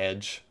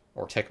edge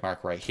or tick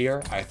mark right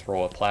here, I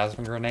throw a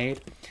plasma grenade,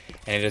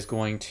 and it is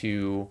going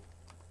to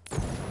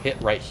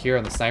hit right here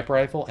on the sniper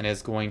rifle, and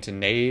is going to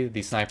nade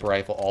the sniper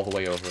rifle all the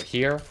way over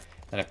here.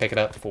 And I pick it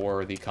up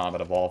for the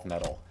Combat Evolved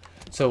medal.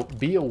 So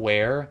be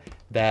aware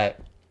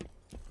that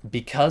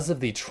because of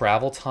the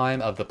travel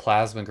time of the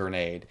plasma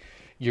grenade,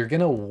 you're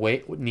gonna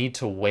need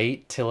to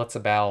wait till it's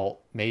about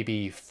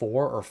maybe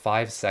 4 or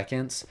 5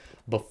 seconds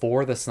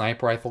before the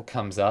sniper rifle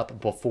comes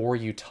up, before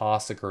you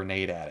toss a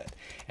grenade at it.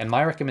 And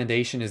my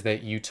recommendation is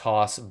that you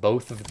toss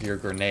both of your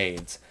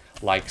grenades,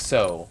 like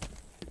so,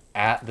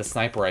 at the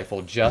sniper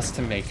rifle, just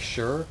to make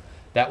sure.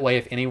 That way,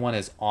 if anyone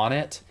is on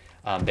it,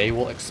 they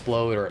will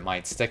explode, or it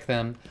might stick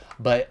them.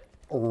 But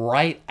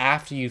right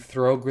after you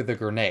throw the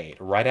grenade,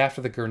 right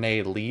after the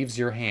grenade leaves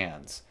your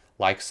hands,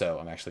 like so.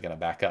 I'm actually going to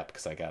back up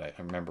because I got to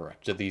remember,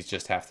 these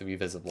just have to be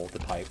visible, the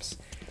pipes.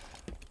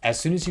 As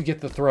soon as you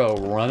get the throw,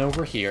 run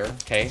over here,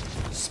 okay?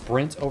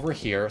 Sprint over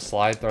here,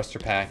 slide thruster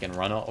pack, and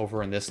run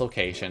over in this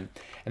location.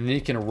 And then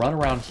you can run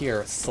around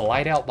here,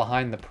 slide out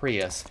behind the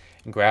Prius,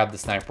 and grab the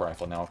sniper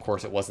rifle. Now, of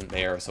course, it wasn't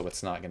there, so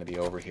it's not going to be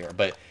over here.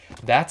 But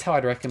that's how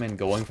I'd recommend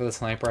going for the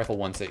sniper rifle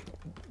once it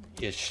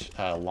is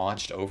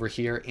launched over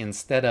here,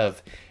 instead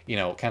of,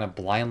 kind of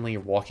blindly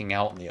walking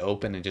out in the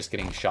open and just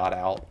getting shot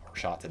out, or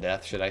shot to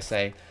death, should I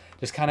say.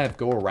 Just kind of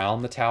go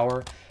around the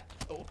tower,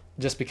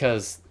 just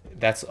because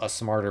that's a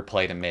smarter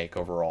play to make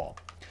overall.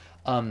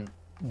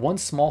 One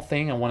small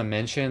thing I want to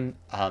mention,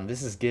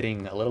 this is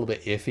getting a little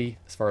bit iffy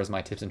as far as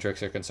my tips and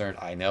tricks are concerned,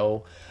 I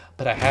know,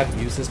 but I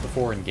have used this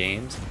before in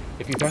games.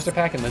 If you thruster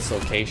pack in this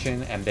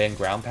location and then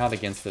ground pound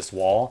against this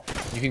wall,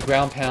 you can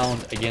ground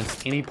pound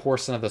against any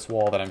portion of this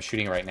wall that I'm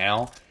shooting right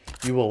now.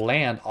 You will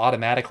land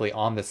automatically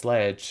on this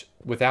ledge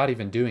without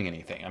even doing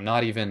anything. I'm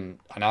not even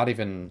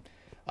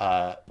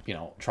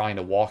trying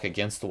to walk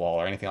against the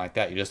wall or anything like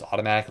that. You just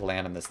automatically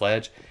land on this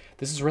ledge.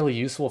 This is really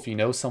useful if you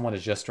know someone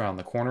is just around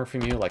the corner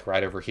from you, like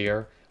right over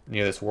here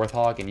near this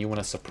warthog, and you want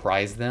to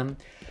surprise them.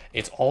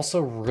 It's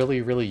also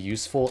really, really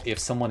useful if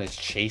someone is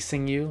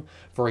chasing you.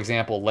 For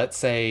example, let's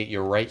say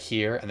you're right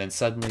here and then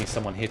suddenly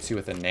someone hits you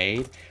with a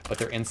nade, but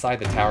they're inside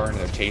the tower and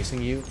they're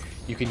chasing you.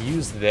 You can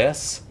use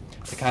this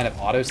to kind of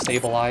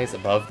auto-stabilize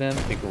above them,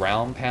 the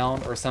ground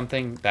pound or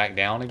something back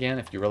down again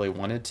if you really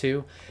wanted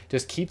to.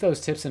 Just keep those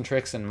tips and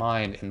tricks in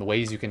mind in the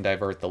ways you can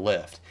divert the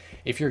lift.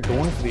 If you're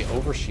going for the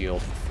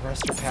overshield,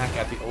 thruster pack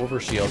at the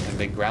overshield and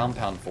then ground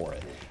pound for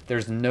it.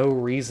 There's no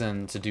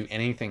reason to do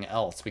anything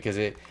else because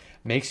it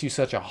makes you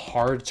such a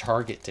hard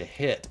target to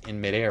hit in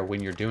midair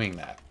when you're doing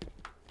that.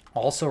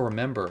 Also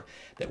remember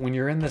that when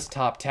you're in this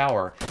top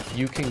tower,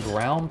 you can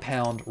ground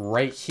pound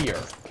right here,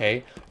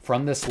 okay?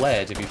 From this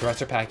ledge, if you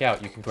thruster pack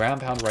out, you can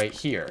ground pound right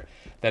here.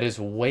 That is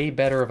way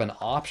better of an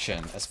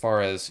option as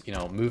far as, you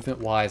know,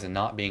 movement-wise and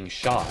not being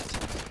shot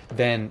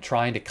than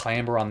trying to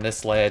clamber on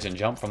this ledge and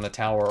jump from the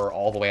tower or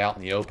all the way out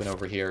in the open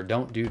over here.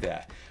 Don't do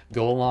that.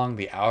 Go along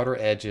the outer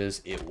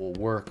edges. It will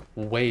work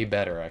way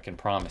better, I can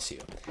promise you.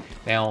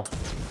 Now,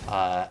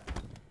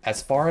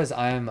 as far as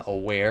I'm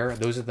aware,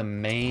 those are the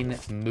main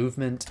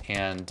movement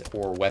and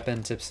or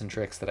weapon tips and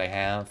tricks that I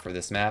have for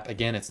this map.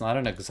 Again, it's not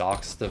an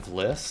exhaustive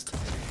list.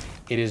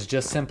 It is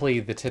just simply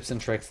the tips and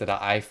tricks that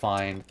I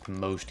find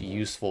most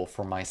useful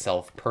for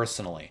myself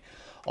personally.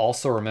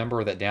 Also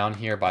remember that down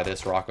here by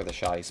this rock where the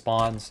shoddy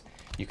spawns,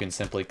 you can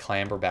simply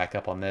clamber back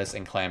up on this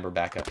and clamber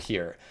back up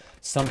here.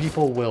 Some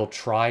people will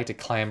try to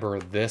clamber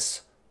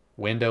this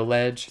window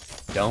ledge.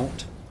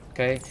 Don't.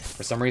 Okay,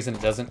 for some reason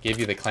it doesn't give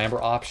you the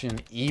clamber option,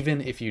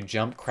 even if you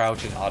jump,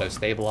 crouch, and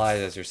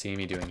auto-stabilize, as you're seeing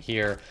me doing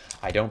here.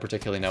 I don't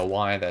particularly know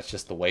why, that's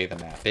just the way the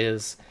map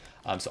is.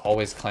 So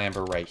always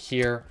clamber right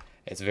here.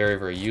 It's very,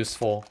 very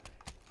useful.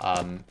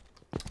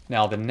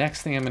 Now the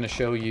next thing I'm going to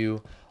show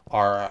you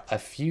are a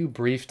few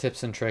brief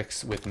tips and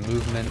tricks with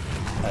movement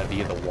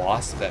via the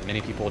wasp that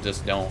many people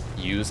just don't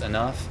use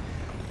enough.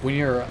 When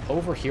you're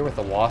over here with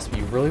the wasp,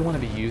 you really want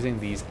to be using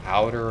these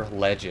outer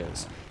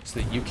ledges so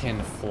that you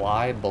can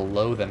fly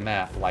below the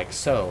map like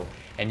so,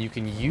 and you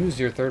can use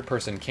your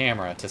third-person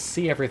camera to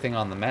see everything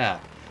on the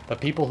map,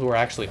 but people who are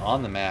actually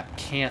on the map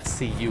can't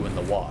see you in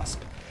the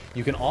wasp.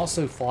 You can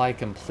also fly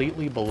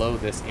completely below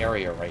this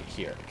area right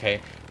here,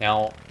 okay?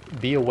 Now,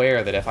 be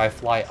aware that if I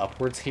fly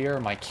upwards here,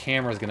 my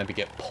camera is going to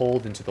get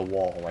pulled into the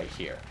wall right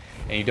here,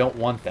 and you don't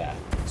want that.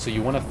 So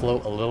you want to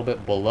float a little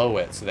bit below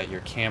it so that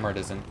your camera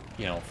doesn't,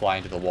 you know, fly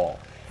into the wall.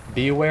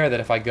 Be aware that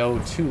if I go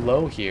too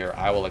low here,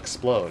 I will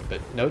explode.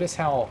 But notice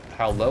how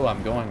low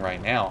I'm going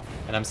right now,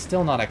 and I'm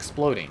still not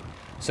exploding.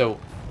 So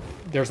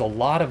there's a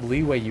lot of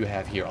leeway you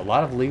have here, a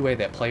lot of leeway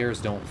that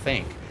players don't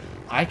think.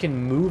 I can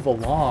move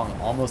along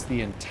almost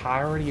the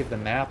entirety of the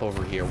map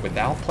over here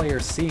without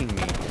players seeing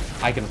me.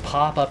 I can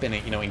pop up and,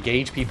 you know,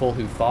 engage people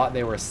who thought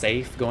they were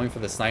safe going for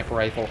the sniper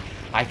rifle.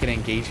 I can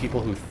engage people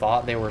who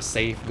thought they were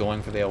safe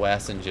going for the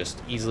OS and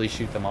just easily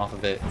shoot them off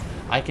of it.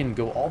 I can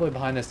go all the way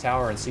behind this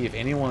tower and see if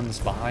anyone's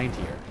behind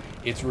here.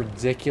 It's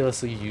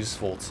ridiculously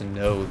useful to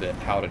know that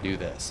how to do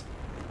this.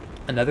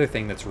 Another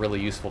thing that's really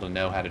useful to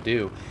know how to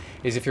do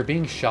is if you're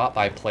being shot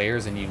by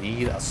players and you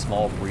need a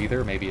small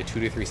breather, maybe a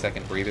 2 to 3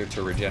 second breather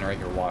to regenerate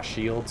your wash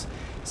shields,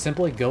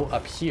 simply go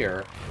up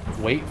here,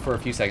 wait for a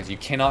few seconds. You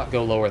cannot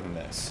go lower than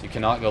this. You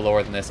cannot go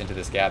lower than this into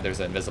this gap. There's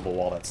an invisible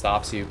wall that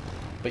stops you.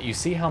 But you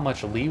see how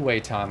much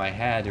leeway time I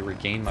had to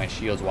regain my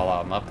shields while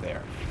I'm up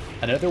there.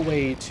 Another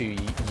way to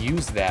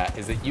use that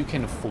is that you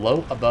can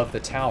float above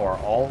the tower,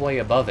 all the way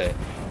above it,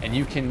 and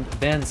you can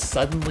then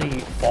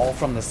suddenly fall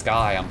from the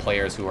sky on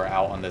players who are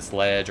out on this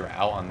ledge or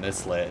out on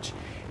this ledge.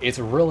 It's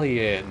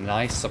really a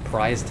nice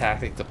surprise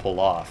tactic to pull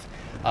off.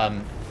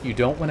 You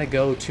don't want to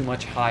go too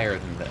much higher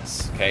than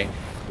this, okay?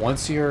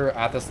 Once you're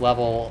at this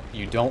level,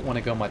 you don't want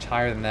to go much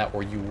higher than that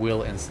or you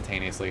will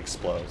instantaneously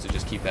explode, so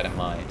just keep that in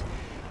mind.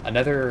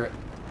 Another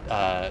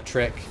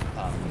trick,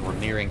 we're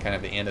nearing kind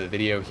of the end of the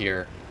video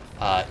here,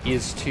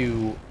 is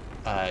to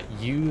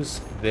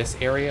use this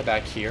area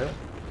back here,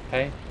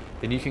 okay?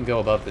 Then you can go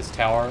above this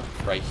tower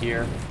right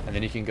here, and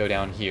then you can go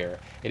down here.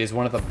 It is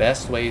one of the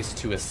best ways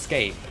to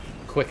escape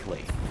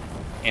quickly.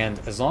 And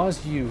as long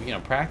as you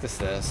practice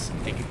this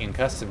in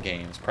custom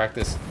games,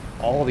 practice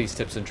all these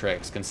tips and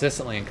tricks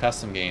consistently in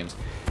custom games,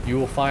 you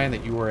will find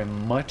that you are a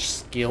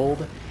much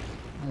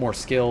more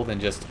skilled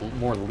and just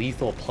more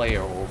lethal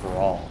player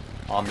overall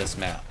on this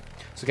map.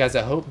 So guys,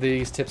 I hope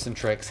these tips and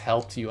tricks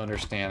helped you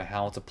understand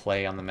how to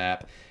play on the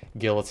map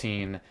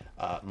Guillotine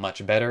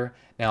much better.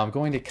 Now I'm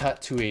going to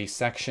cut to a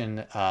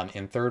section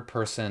in third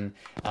person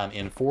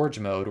in Forge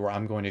mode where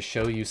I'm going to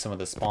show you some of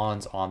the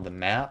spawns on the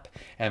map,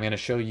 and I'm going to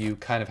show you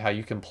kind of how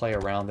you can play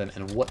around them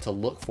and what to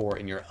look for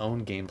in your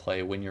own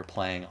gameplay when you're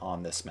playing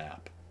on this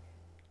map.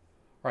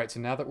 Alright, so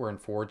now that we're in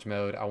Forge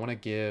mode, I want to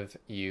give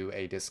you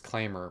a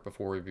disclaimer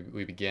before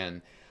we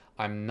begin.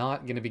 I'm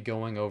not going to be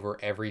going over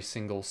every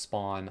single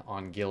spawn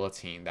on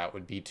Guillotine. That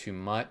would be too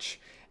much.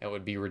 It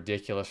would be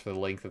ridiculous for the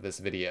length of this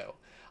video.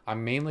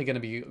 I'm mainly going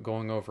to be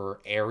going over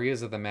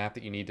areas of the map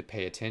that you need to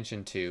pay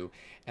attention to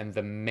and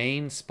the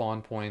main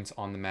spawn points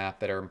on the map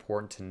that are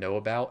important to know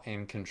about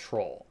and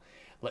control.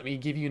 Let me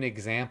give you an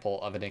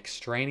example of an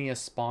extraneous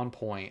spawn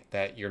point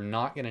that you're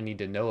not going to need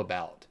to know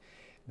about.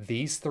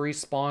 These 3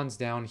 spawns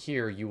down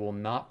here you will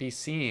not be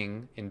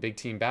seeing in Big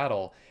Team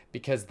Battle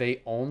because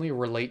they only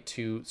relate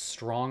to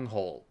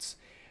strongholds.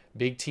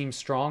 Big Team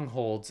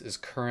Strongholds is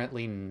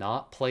currently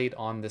not played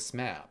on this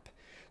map.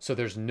 So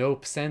there's no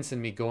sense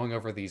in me going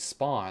over these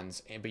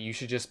spawns, but you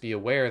should just be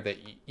aware that,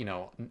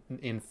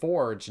 in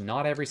Forge,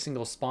 not every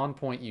single spawn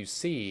point you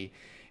see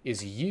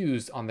is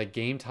used on the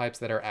game types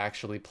that are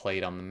actually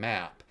played on the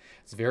map.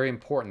 It's very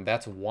important.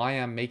 That's why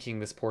I'm making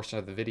this portion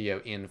of the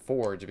video in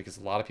Forge, because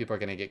a lot of people are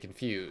going to get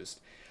confused.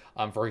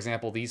 For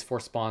example, these 4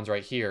 spawns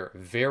right here,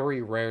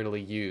 very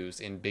rarely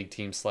used in Big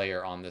Team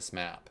Slayer on this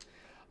map.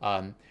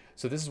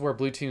 So this is where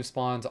blue team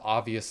spawns,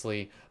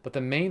 obviously, but the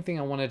main thing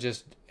I want to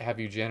just have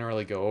you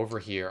generally go over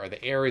here are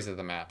the areas of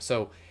the map.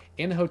 So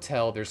in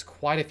Hotel, there's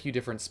quite a few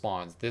different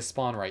spawns. This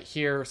spawn right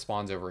here,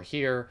 spawns over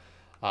here,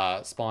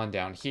 spawn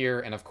down here,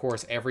 and of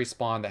course every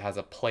spawn that has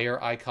a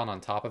player icon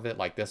on top of it,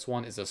 like this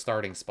one, is a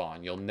starting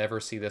spawn. You'll never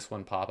see this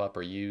one pop up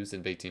or used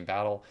in Big Team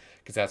Battle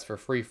because that's for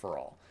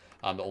free-for-all.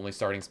 The only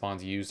starting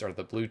spawns used are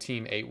the blue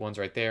team 8 ones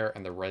right there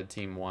and the red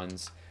team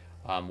ones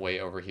way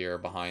over here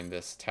behind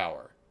this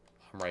tower.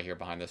 Right here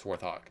behind this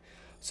Warthog.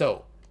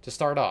 So, to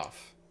start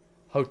off,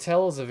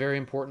 Hotel is a very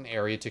important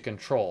area to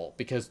control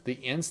because the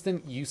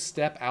instant you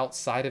step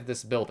outside of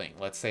this building,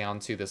 let's say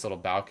onto this little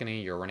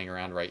balcony, you're running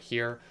around right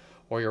here,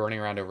 or you're running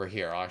around over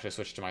here. I'll actually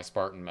switch to my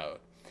Spartan mode.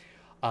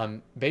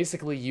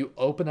 Basically, you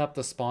open up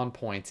the spawn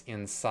points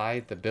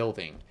inside the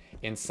building,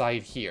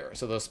 inside here.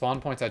 So those spawn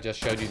points I just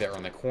showed you that were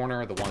in the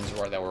corner, the ones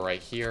that were right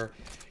here,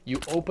 you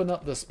open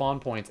up the spawn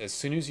points as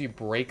soon as you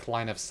break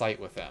line of sight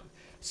with them.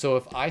 So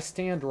if I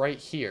stand right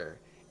here,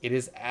 it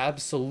is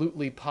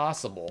absolutely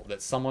possible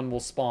that someone will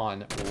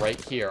spawn right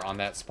here on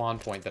that spawn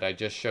point that I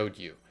just showed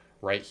you,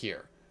 right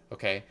here,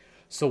 okay?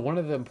 So one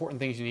of the important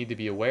things you need to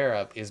be aware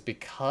of is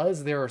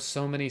because there are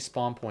so many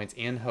spawn points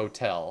in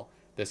Hotel,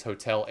 this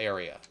Hotel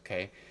area,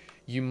 okay,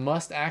 you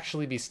must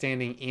actually be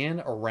standing in,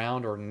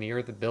 around, or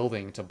near the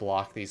building to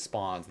block these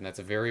spawns, and that's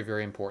a very,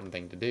 very important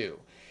thing to do.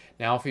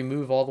 Now, if we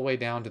move all the way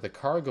down to the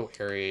cargo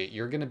area,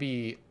 you're going to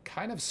be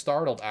kind of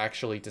startled,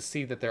 actually, to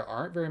see that there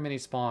aren't very many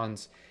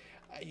spawns,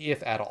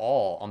 if at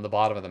all, on the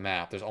bottom of the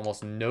map. There's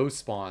almost no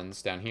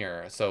spawns down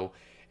here. So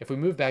if we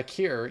move back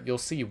here, you'll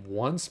see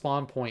one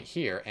spawn point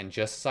here, and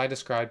just as I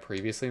described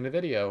previously in the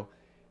video,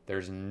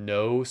 there's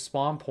no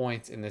spawn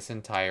points in this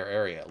entire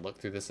area. Look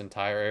through this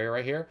entire area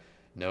right here.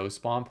 No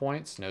spawn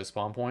points,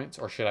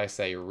 or should I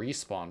say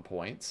respawn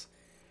points.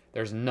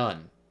 There's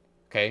none,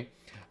 okay?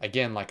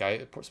 Again, like I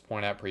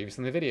pointed out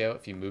previously in the video,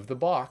 if you move the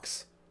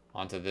box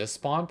onto this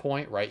spawn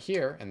point right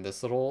here in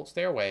this little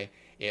stairway,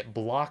 it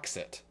blocks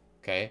it,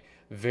 okay?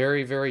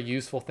 Very, very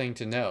useful thing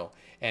to know.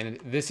 And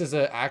this is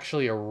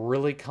actually a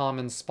really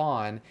common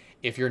spawn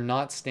if you're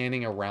not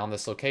standing around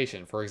this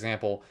location. For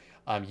example,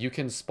 you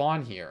can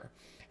spawn here,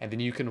 and then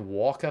you can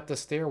walk up the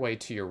stairway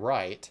to your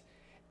right,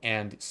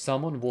 and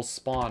someone will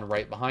spawn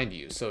right behind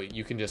you. So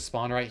you can just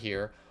spawn right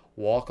here,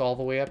 walk all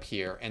the way up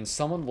here, and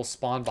someone will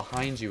spawn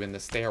behind you in the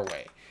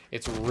stairway.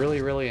 It's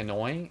really, really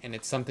annoying, and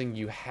it's something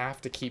you have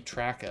to keep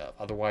track of.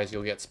 Otherwise,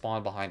 you'll get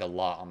spawned behind a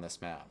lot on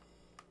this map.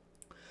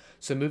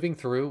 So moving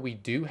through, we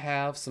do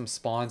have some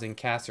spawns in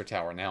Caster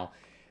Tower. Now,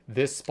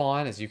 this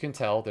spawn, as you can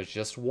tell, there's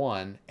just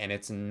one, and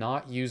it's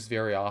not used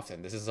very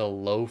often. This is a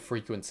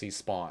low-frequency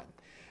spawn.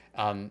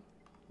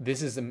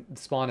 This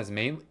spawn is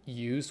mainly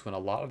used when a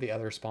lot of the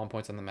other spawn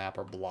points on the map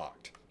are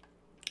blocked.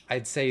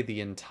 I'd say the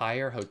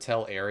entire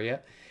Hotel area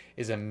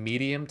is a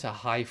medium to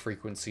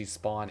high-frequency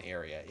spawn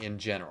area in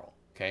general,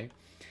 okay?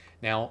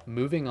 Now,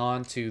 moving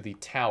on to the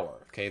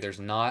tower, okay? There's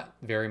not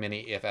very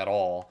many, if at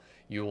all.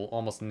 You will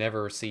almost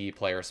never see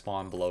players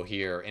spawn below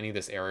here, any of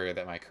this area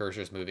that my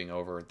cursor is moving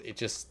over. It's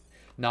just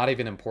not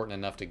even important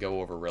enough to go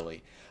over,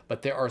 really.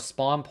 But there are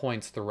spawn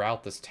points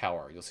throughout this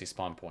tower. You'll see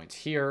spawn points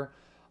here.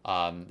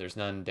 There's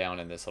none down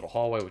in this little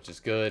hallway, which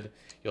is good.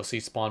 You'll see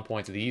spawn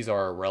points. These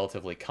are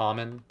relatively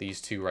common, these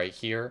two right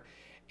here.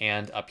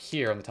 And up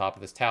here on the top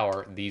of this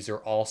tower, these are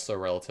also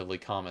relatively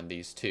common,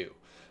 these two.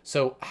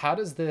 So how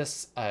does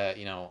this,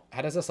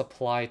 how does this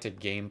apply to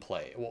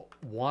gameplay? Well,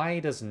 why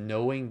does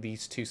knowing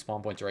these two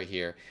spawn points right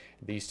here,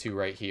 these two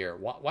right here,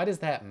 why does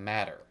that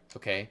matter,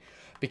 okay?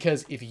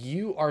 Because if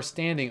you are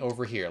standing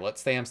over here,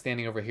 let's say I'm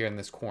standing over here in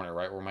this corner,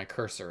 right, where my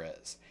cursor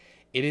is,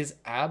 it is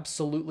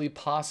absolutely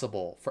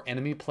possible for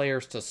enemy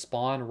players to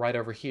spawn right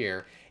over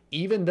here,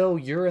 even though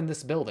you're in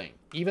this building,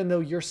 even though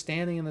you're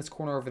standing in this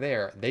corner over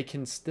there, they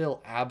can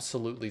still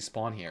absolutely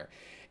spawn here.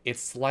 It's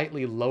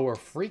slightly lower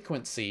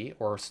frequency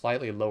or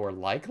slightly lower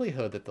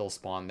likelihood that they'll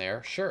spawn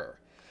there, sure.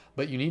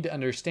 But you need to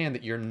understand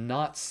that you're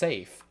not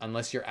safe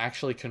unless you're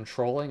actually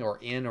controlling or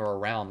in or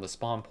around the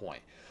spawn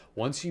point.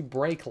 Once you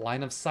break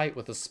line of sight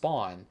with a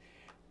spawn,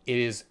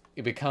 it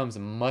becomes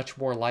much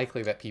more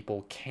likely that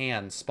people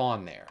can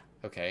spawn there,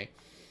 okay?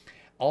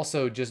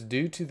 Also, just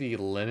due to the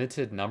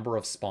limited number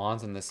of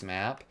spawns in this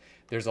map,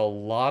 there's a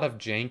lot of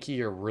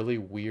janky or really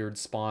weird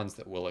spawns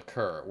that will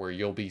occur where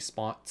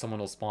someone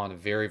will spawn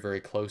very,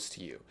 very close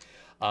to you.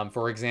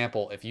 For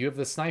example, if you have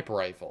the sniper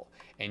rifle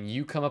and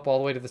you come up all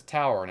the way to this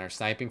tower and are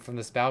sniping from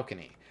this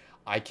balcony,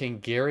 I can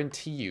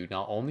guarantee you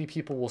not only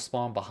people will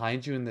spawn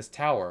behind you in this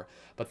tower,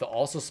 but they'll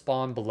also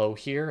spawn below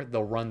here.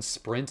 They'll run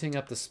sprinting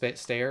up the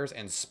stairs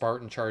and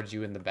Spartan charge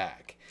you in the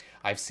back.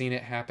 I've seen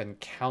it happen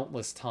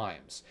countless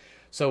times.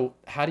 So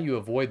how do you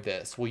avoid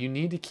this? Well, you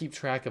need to keep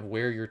track of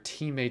where your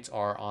teammates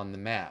are on the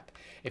map.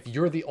 If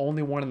you're the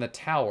only one in the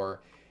tower,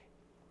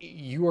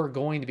 you are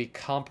going to be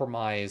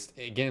compromised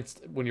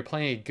when you're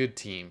playing a good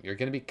team, you're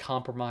going to be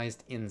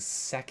compromised in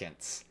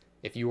seconds,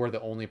 if you are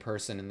the only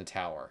person in the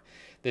tower.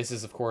 This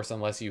is, of course,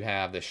 unless you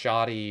have the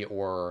shoddy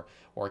or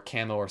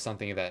camo or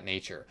something of that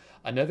nature.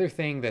 Another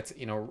thing that's,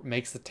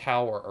 makes the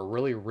tower a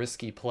really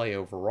risky play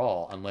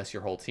overall, unless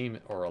your whole team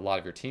or a lot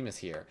of your team is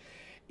here,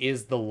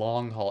 is the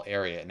long haul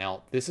area.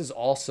 Now, this is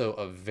also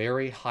a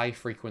very high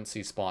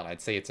frequency spawn.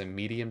 I'd say it's a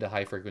medium to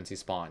high frequency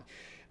spawn,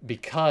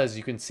 because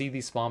you can see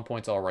these spawn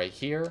points all right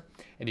here,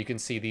 and you can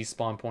see these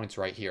spawn points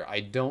right here. I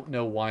don't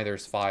know why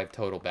there's 5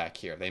 total back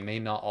here. They may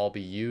not all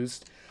be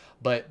used,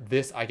 but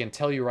this, I can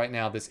tell you right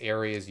now, this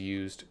area is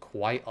used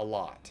quite a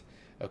lot,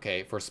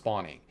 okay, for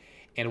spawning.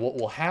 And what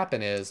will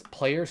happen is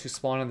players who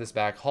spawn in this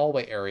back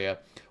hallway area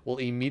will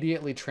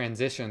immediately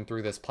transition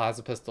through this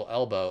plasma pistol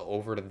elbow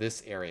over to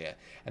this area,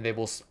 and they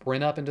will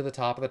sprint up into the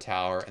top of the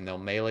tower, and they'll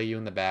melee you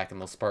in the back, and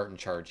they'll Spartan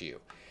charge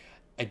you.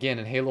 Again,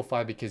 in Halo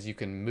 5, because you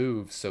can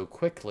move so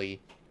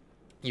quickly,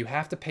 you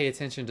have to pay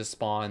attention to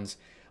spawns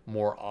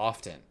more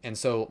often. And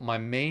so my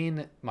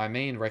main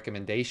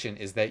recommendation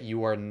is that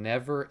you are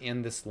never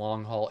in this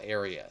long haul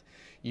area.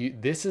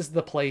 This is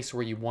the place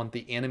where you want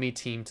the enemy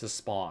team to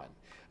spawn.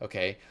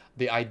 Okay,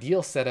 the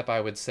ideal setup, I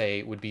would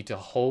say, would be to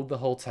hold the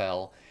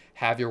hotel,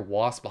 have your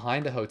wasp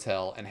behind the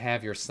hotel, and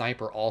have your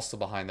sniper also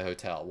behind the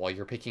hotel while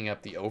you're picking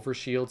up the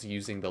overshields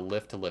using the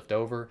lift to lift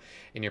over,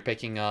 and you're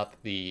picking up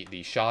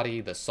the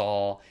shoddy, the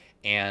saw,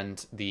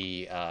 and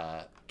the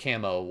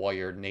camo while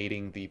you're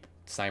nading the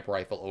sniper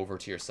rifle over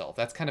to yourself.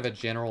 That's kind of a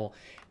general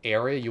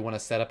area you want to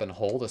set up and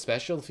hold,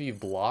 especially if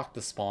you've blocked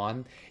the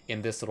spawn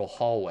in this little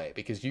hallway,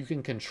 because you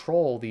can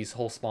control these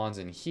whole spawns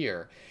in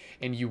here,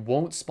 and you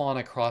won't spawn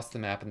across the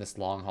map in this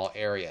long haul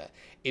area.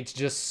 It's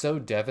just so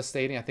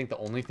devastating. I think the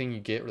only thing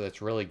you get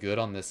that's really good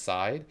on this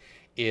side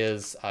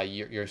is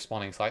you're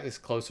spawning slightly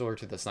closer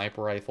to the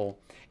sniper rifle,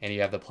 and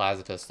you have the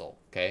plasma pistol,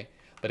 okay?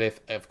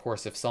 But of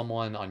course, if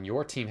someone on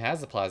your team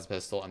has the plasma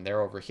pistol and they're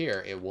over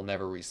here, it will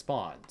never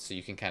respawn. So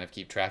you can kind of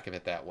keep track of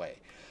it that way.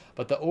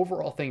 But the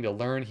overall thing to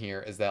learn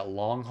here is that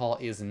long haul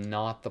is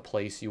not the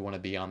place you want to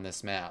be on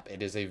this map.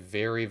 It is a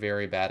very,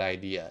 very bad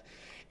idea.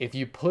 If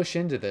you push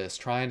into this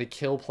trying to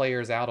kill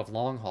players out of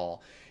long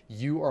haul,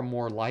 you are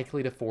more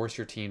likely to force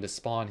your team to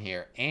spawn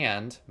here.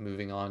 And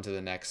moving on to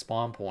the next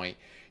spawn point,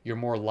 you're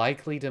more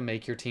likely to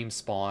make your team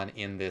spawn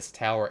in this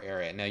tower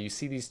area. Now you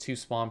see these 2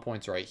 spawn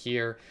points right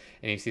here,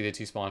 and you see the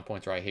 2 spawn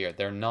points right here.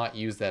 They're not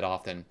used that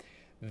often.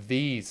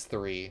 These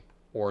 3,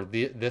 or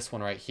this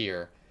one right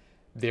here,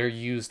 they're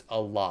used a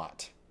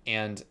lot.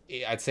 And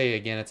I'd say,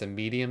 again, it's a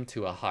medium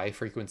to a high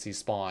frequency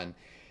spawn.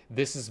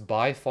 This is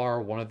by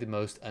far one of the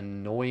most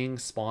annoying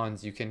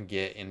spawns you can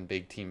get in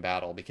big team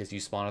battle, because you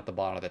spawn at the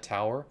bottom of the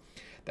tower.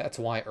 That's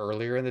why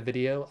earlier in the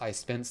video I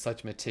spent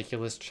such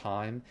meticulous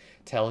time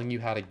telling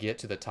you how to get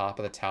to the top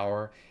of the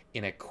tower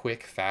in a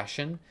quick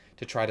fashion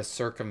to try to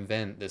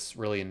circumvent this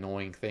really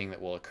annoying thing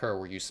that will occur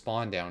where you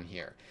spawn down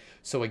here.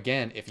 So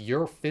again, if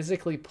you're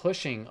physically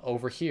pushing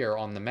over here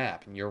on the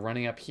map and you're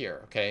running up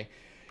here, okay,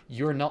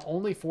 you're not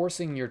only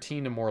forcing your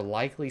team to more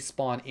likely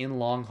spawn in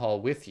long haul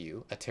with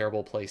you, a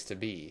terrible place to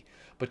be,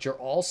 but you're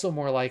also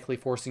more likely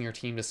forcing your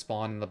team to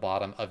spawn in the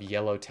bottom of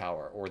yellow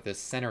tower or this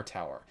center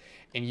tower.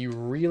 And you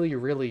really,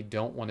 really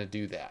don't want to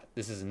do that.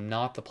 This is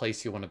not the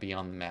place you want to be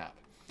on the map.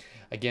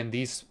 Again,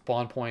 these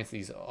spawn points,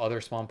 these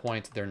other spawn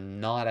points, they're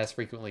not as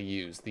frequently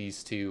used.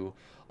 These 2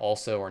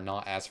 also are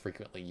not as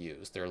frequently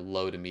used. They're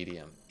low to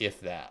medium,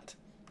 if that.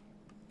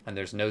 And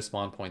there's no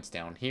spawn points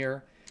down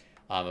here.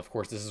 Of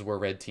course, this is where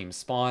red team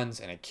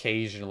spawns, and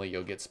occasionally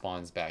you'll get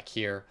spawns back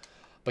here.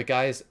 But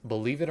guys,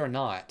 believe it or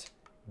not,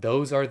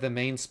 those are the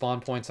main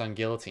spawn points on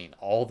Guillotine,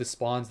 all the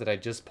spawns that I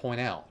just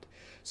point out.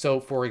 So,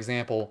 for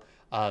example,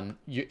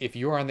 if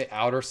you're on the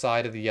outer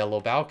side of the yellow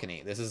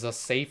balcony, this is a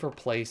safer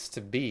place to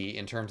be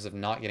in terms of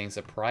not getting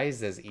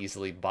surprised as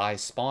easily by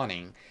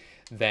spawning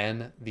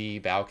than the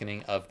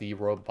balcony of the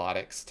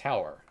robotics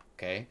tower,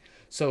 okay?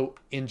 So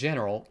in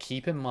general,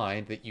 keep in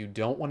mind that you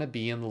don't want to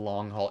be in the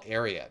long haul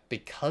area.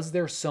 Because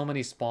there's so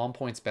many spawn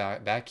points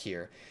back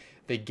here,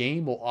 the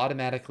game will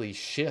automatically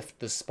shift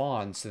the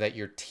spawn so that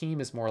your team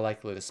is more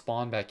likely to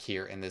spawn back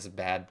here in this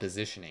bad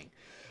positioning.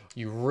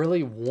 You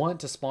really want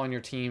to spawn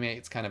your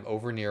teammates kind of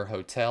over near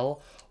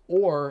hotel,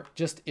 or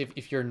just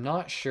if you're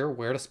not sure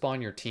where to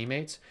spawn your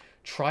teammates,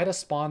 try to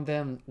spawn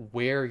them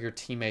where your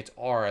teammates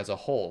are as a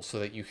whole so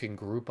that you can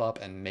group up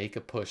and make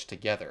a push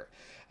together.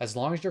 As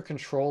long as you're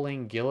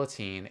controlling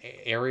Guillotine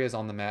areas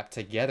on the map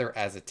together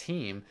as a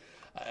team,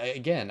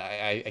 again,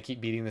 I keep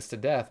beating this to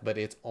death, but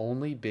it's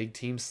only Big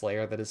Team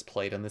Slayer that is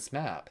played on this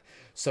map.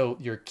 So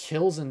your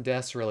kills and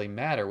deaths really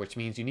matter, which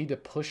means you need to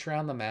push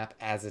around the map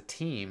as a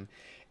team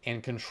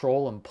and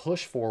control and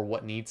push for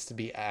what needs to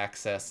be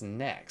accessed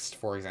next.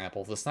 For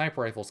example, if the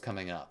sniper rifle's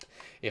coming up,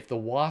 if the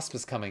wasp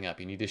is coming up,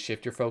 you need to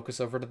shift your focus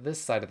over to this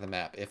side of the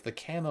map. If the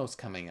camo's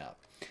coming up,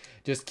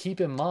 just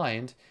keep in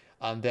mind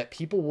that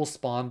people will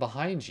spawn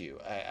behind you.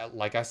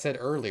 Like I said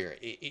earlier,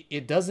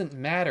 it doesn't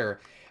matter.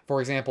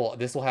 For example,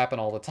 this will happen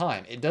all the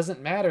time. It doesn't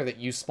matter that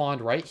you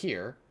spawned right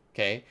here,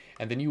 okay,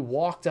 and then you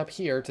walked up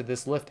here to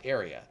this lift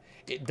area.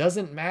 It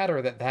doesn't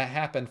matter that that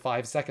happened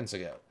 5 seconds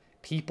ago.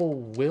 people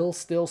will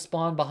still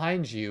spawn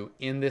behind you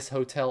in this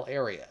hotel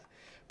area.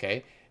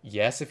 Okay.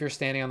 Yes, if you're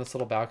standing on this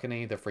little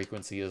balcony, the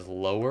frequency is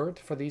lowered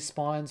for these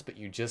spawns, but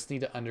you just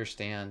need to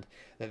understand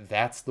that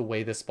that's the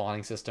way the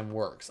spawning system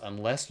works.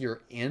 Unless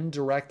you're in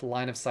direct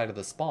line of sight of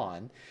the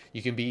spawn,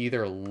 you can be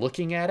either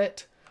looking at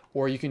it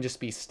or you can just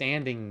be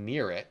standing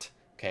near it.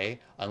 Okay.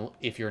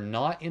 If you're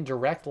not in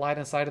direct line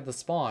of sight of the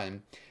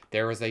spawn,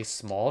 there is a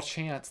small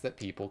chance that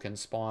people can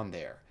spawn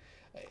there.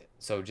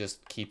 So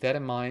just keep that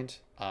in mind.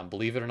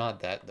 Believe it or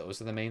not, those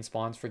are the main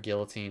spawns for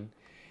Guillotine.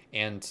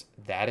 And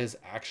that is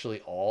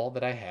actually all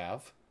that I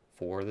have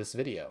for this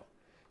video.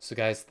 So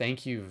guys,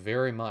 thank you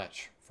very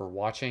much for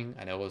watching.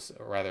 I know it was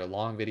a rather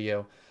long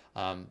video,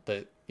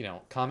 but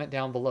comment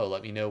down below.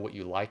 Let me know what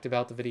you liked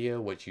about the video,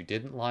 what you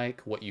didn't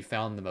like, what you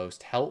found the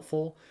most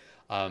helpful,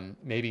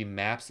 maybe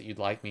maps that you'd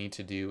like me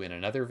to do in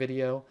another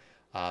video.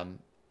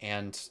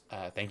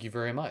 Thank you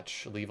very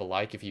much. Leave a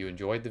like if you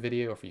enjoyed the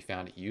video or if you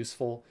found it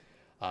useful.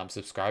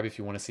 Subscribe if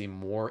you want to see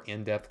more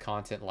in-depth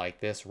content like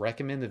this.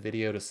 Recommend the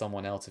video to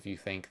someone else if you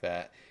think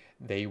that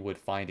they would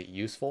find it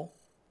useful.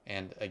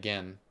 And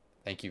again,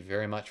 thank you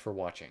very much for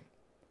watching.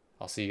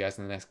 I'll see you guys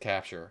in the next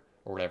capture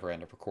or whatever I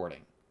end up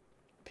recording.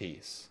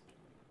 Peace.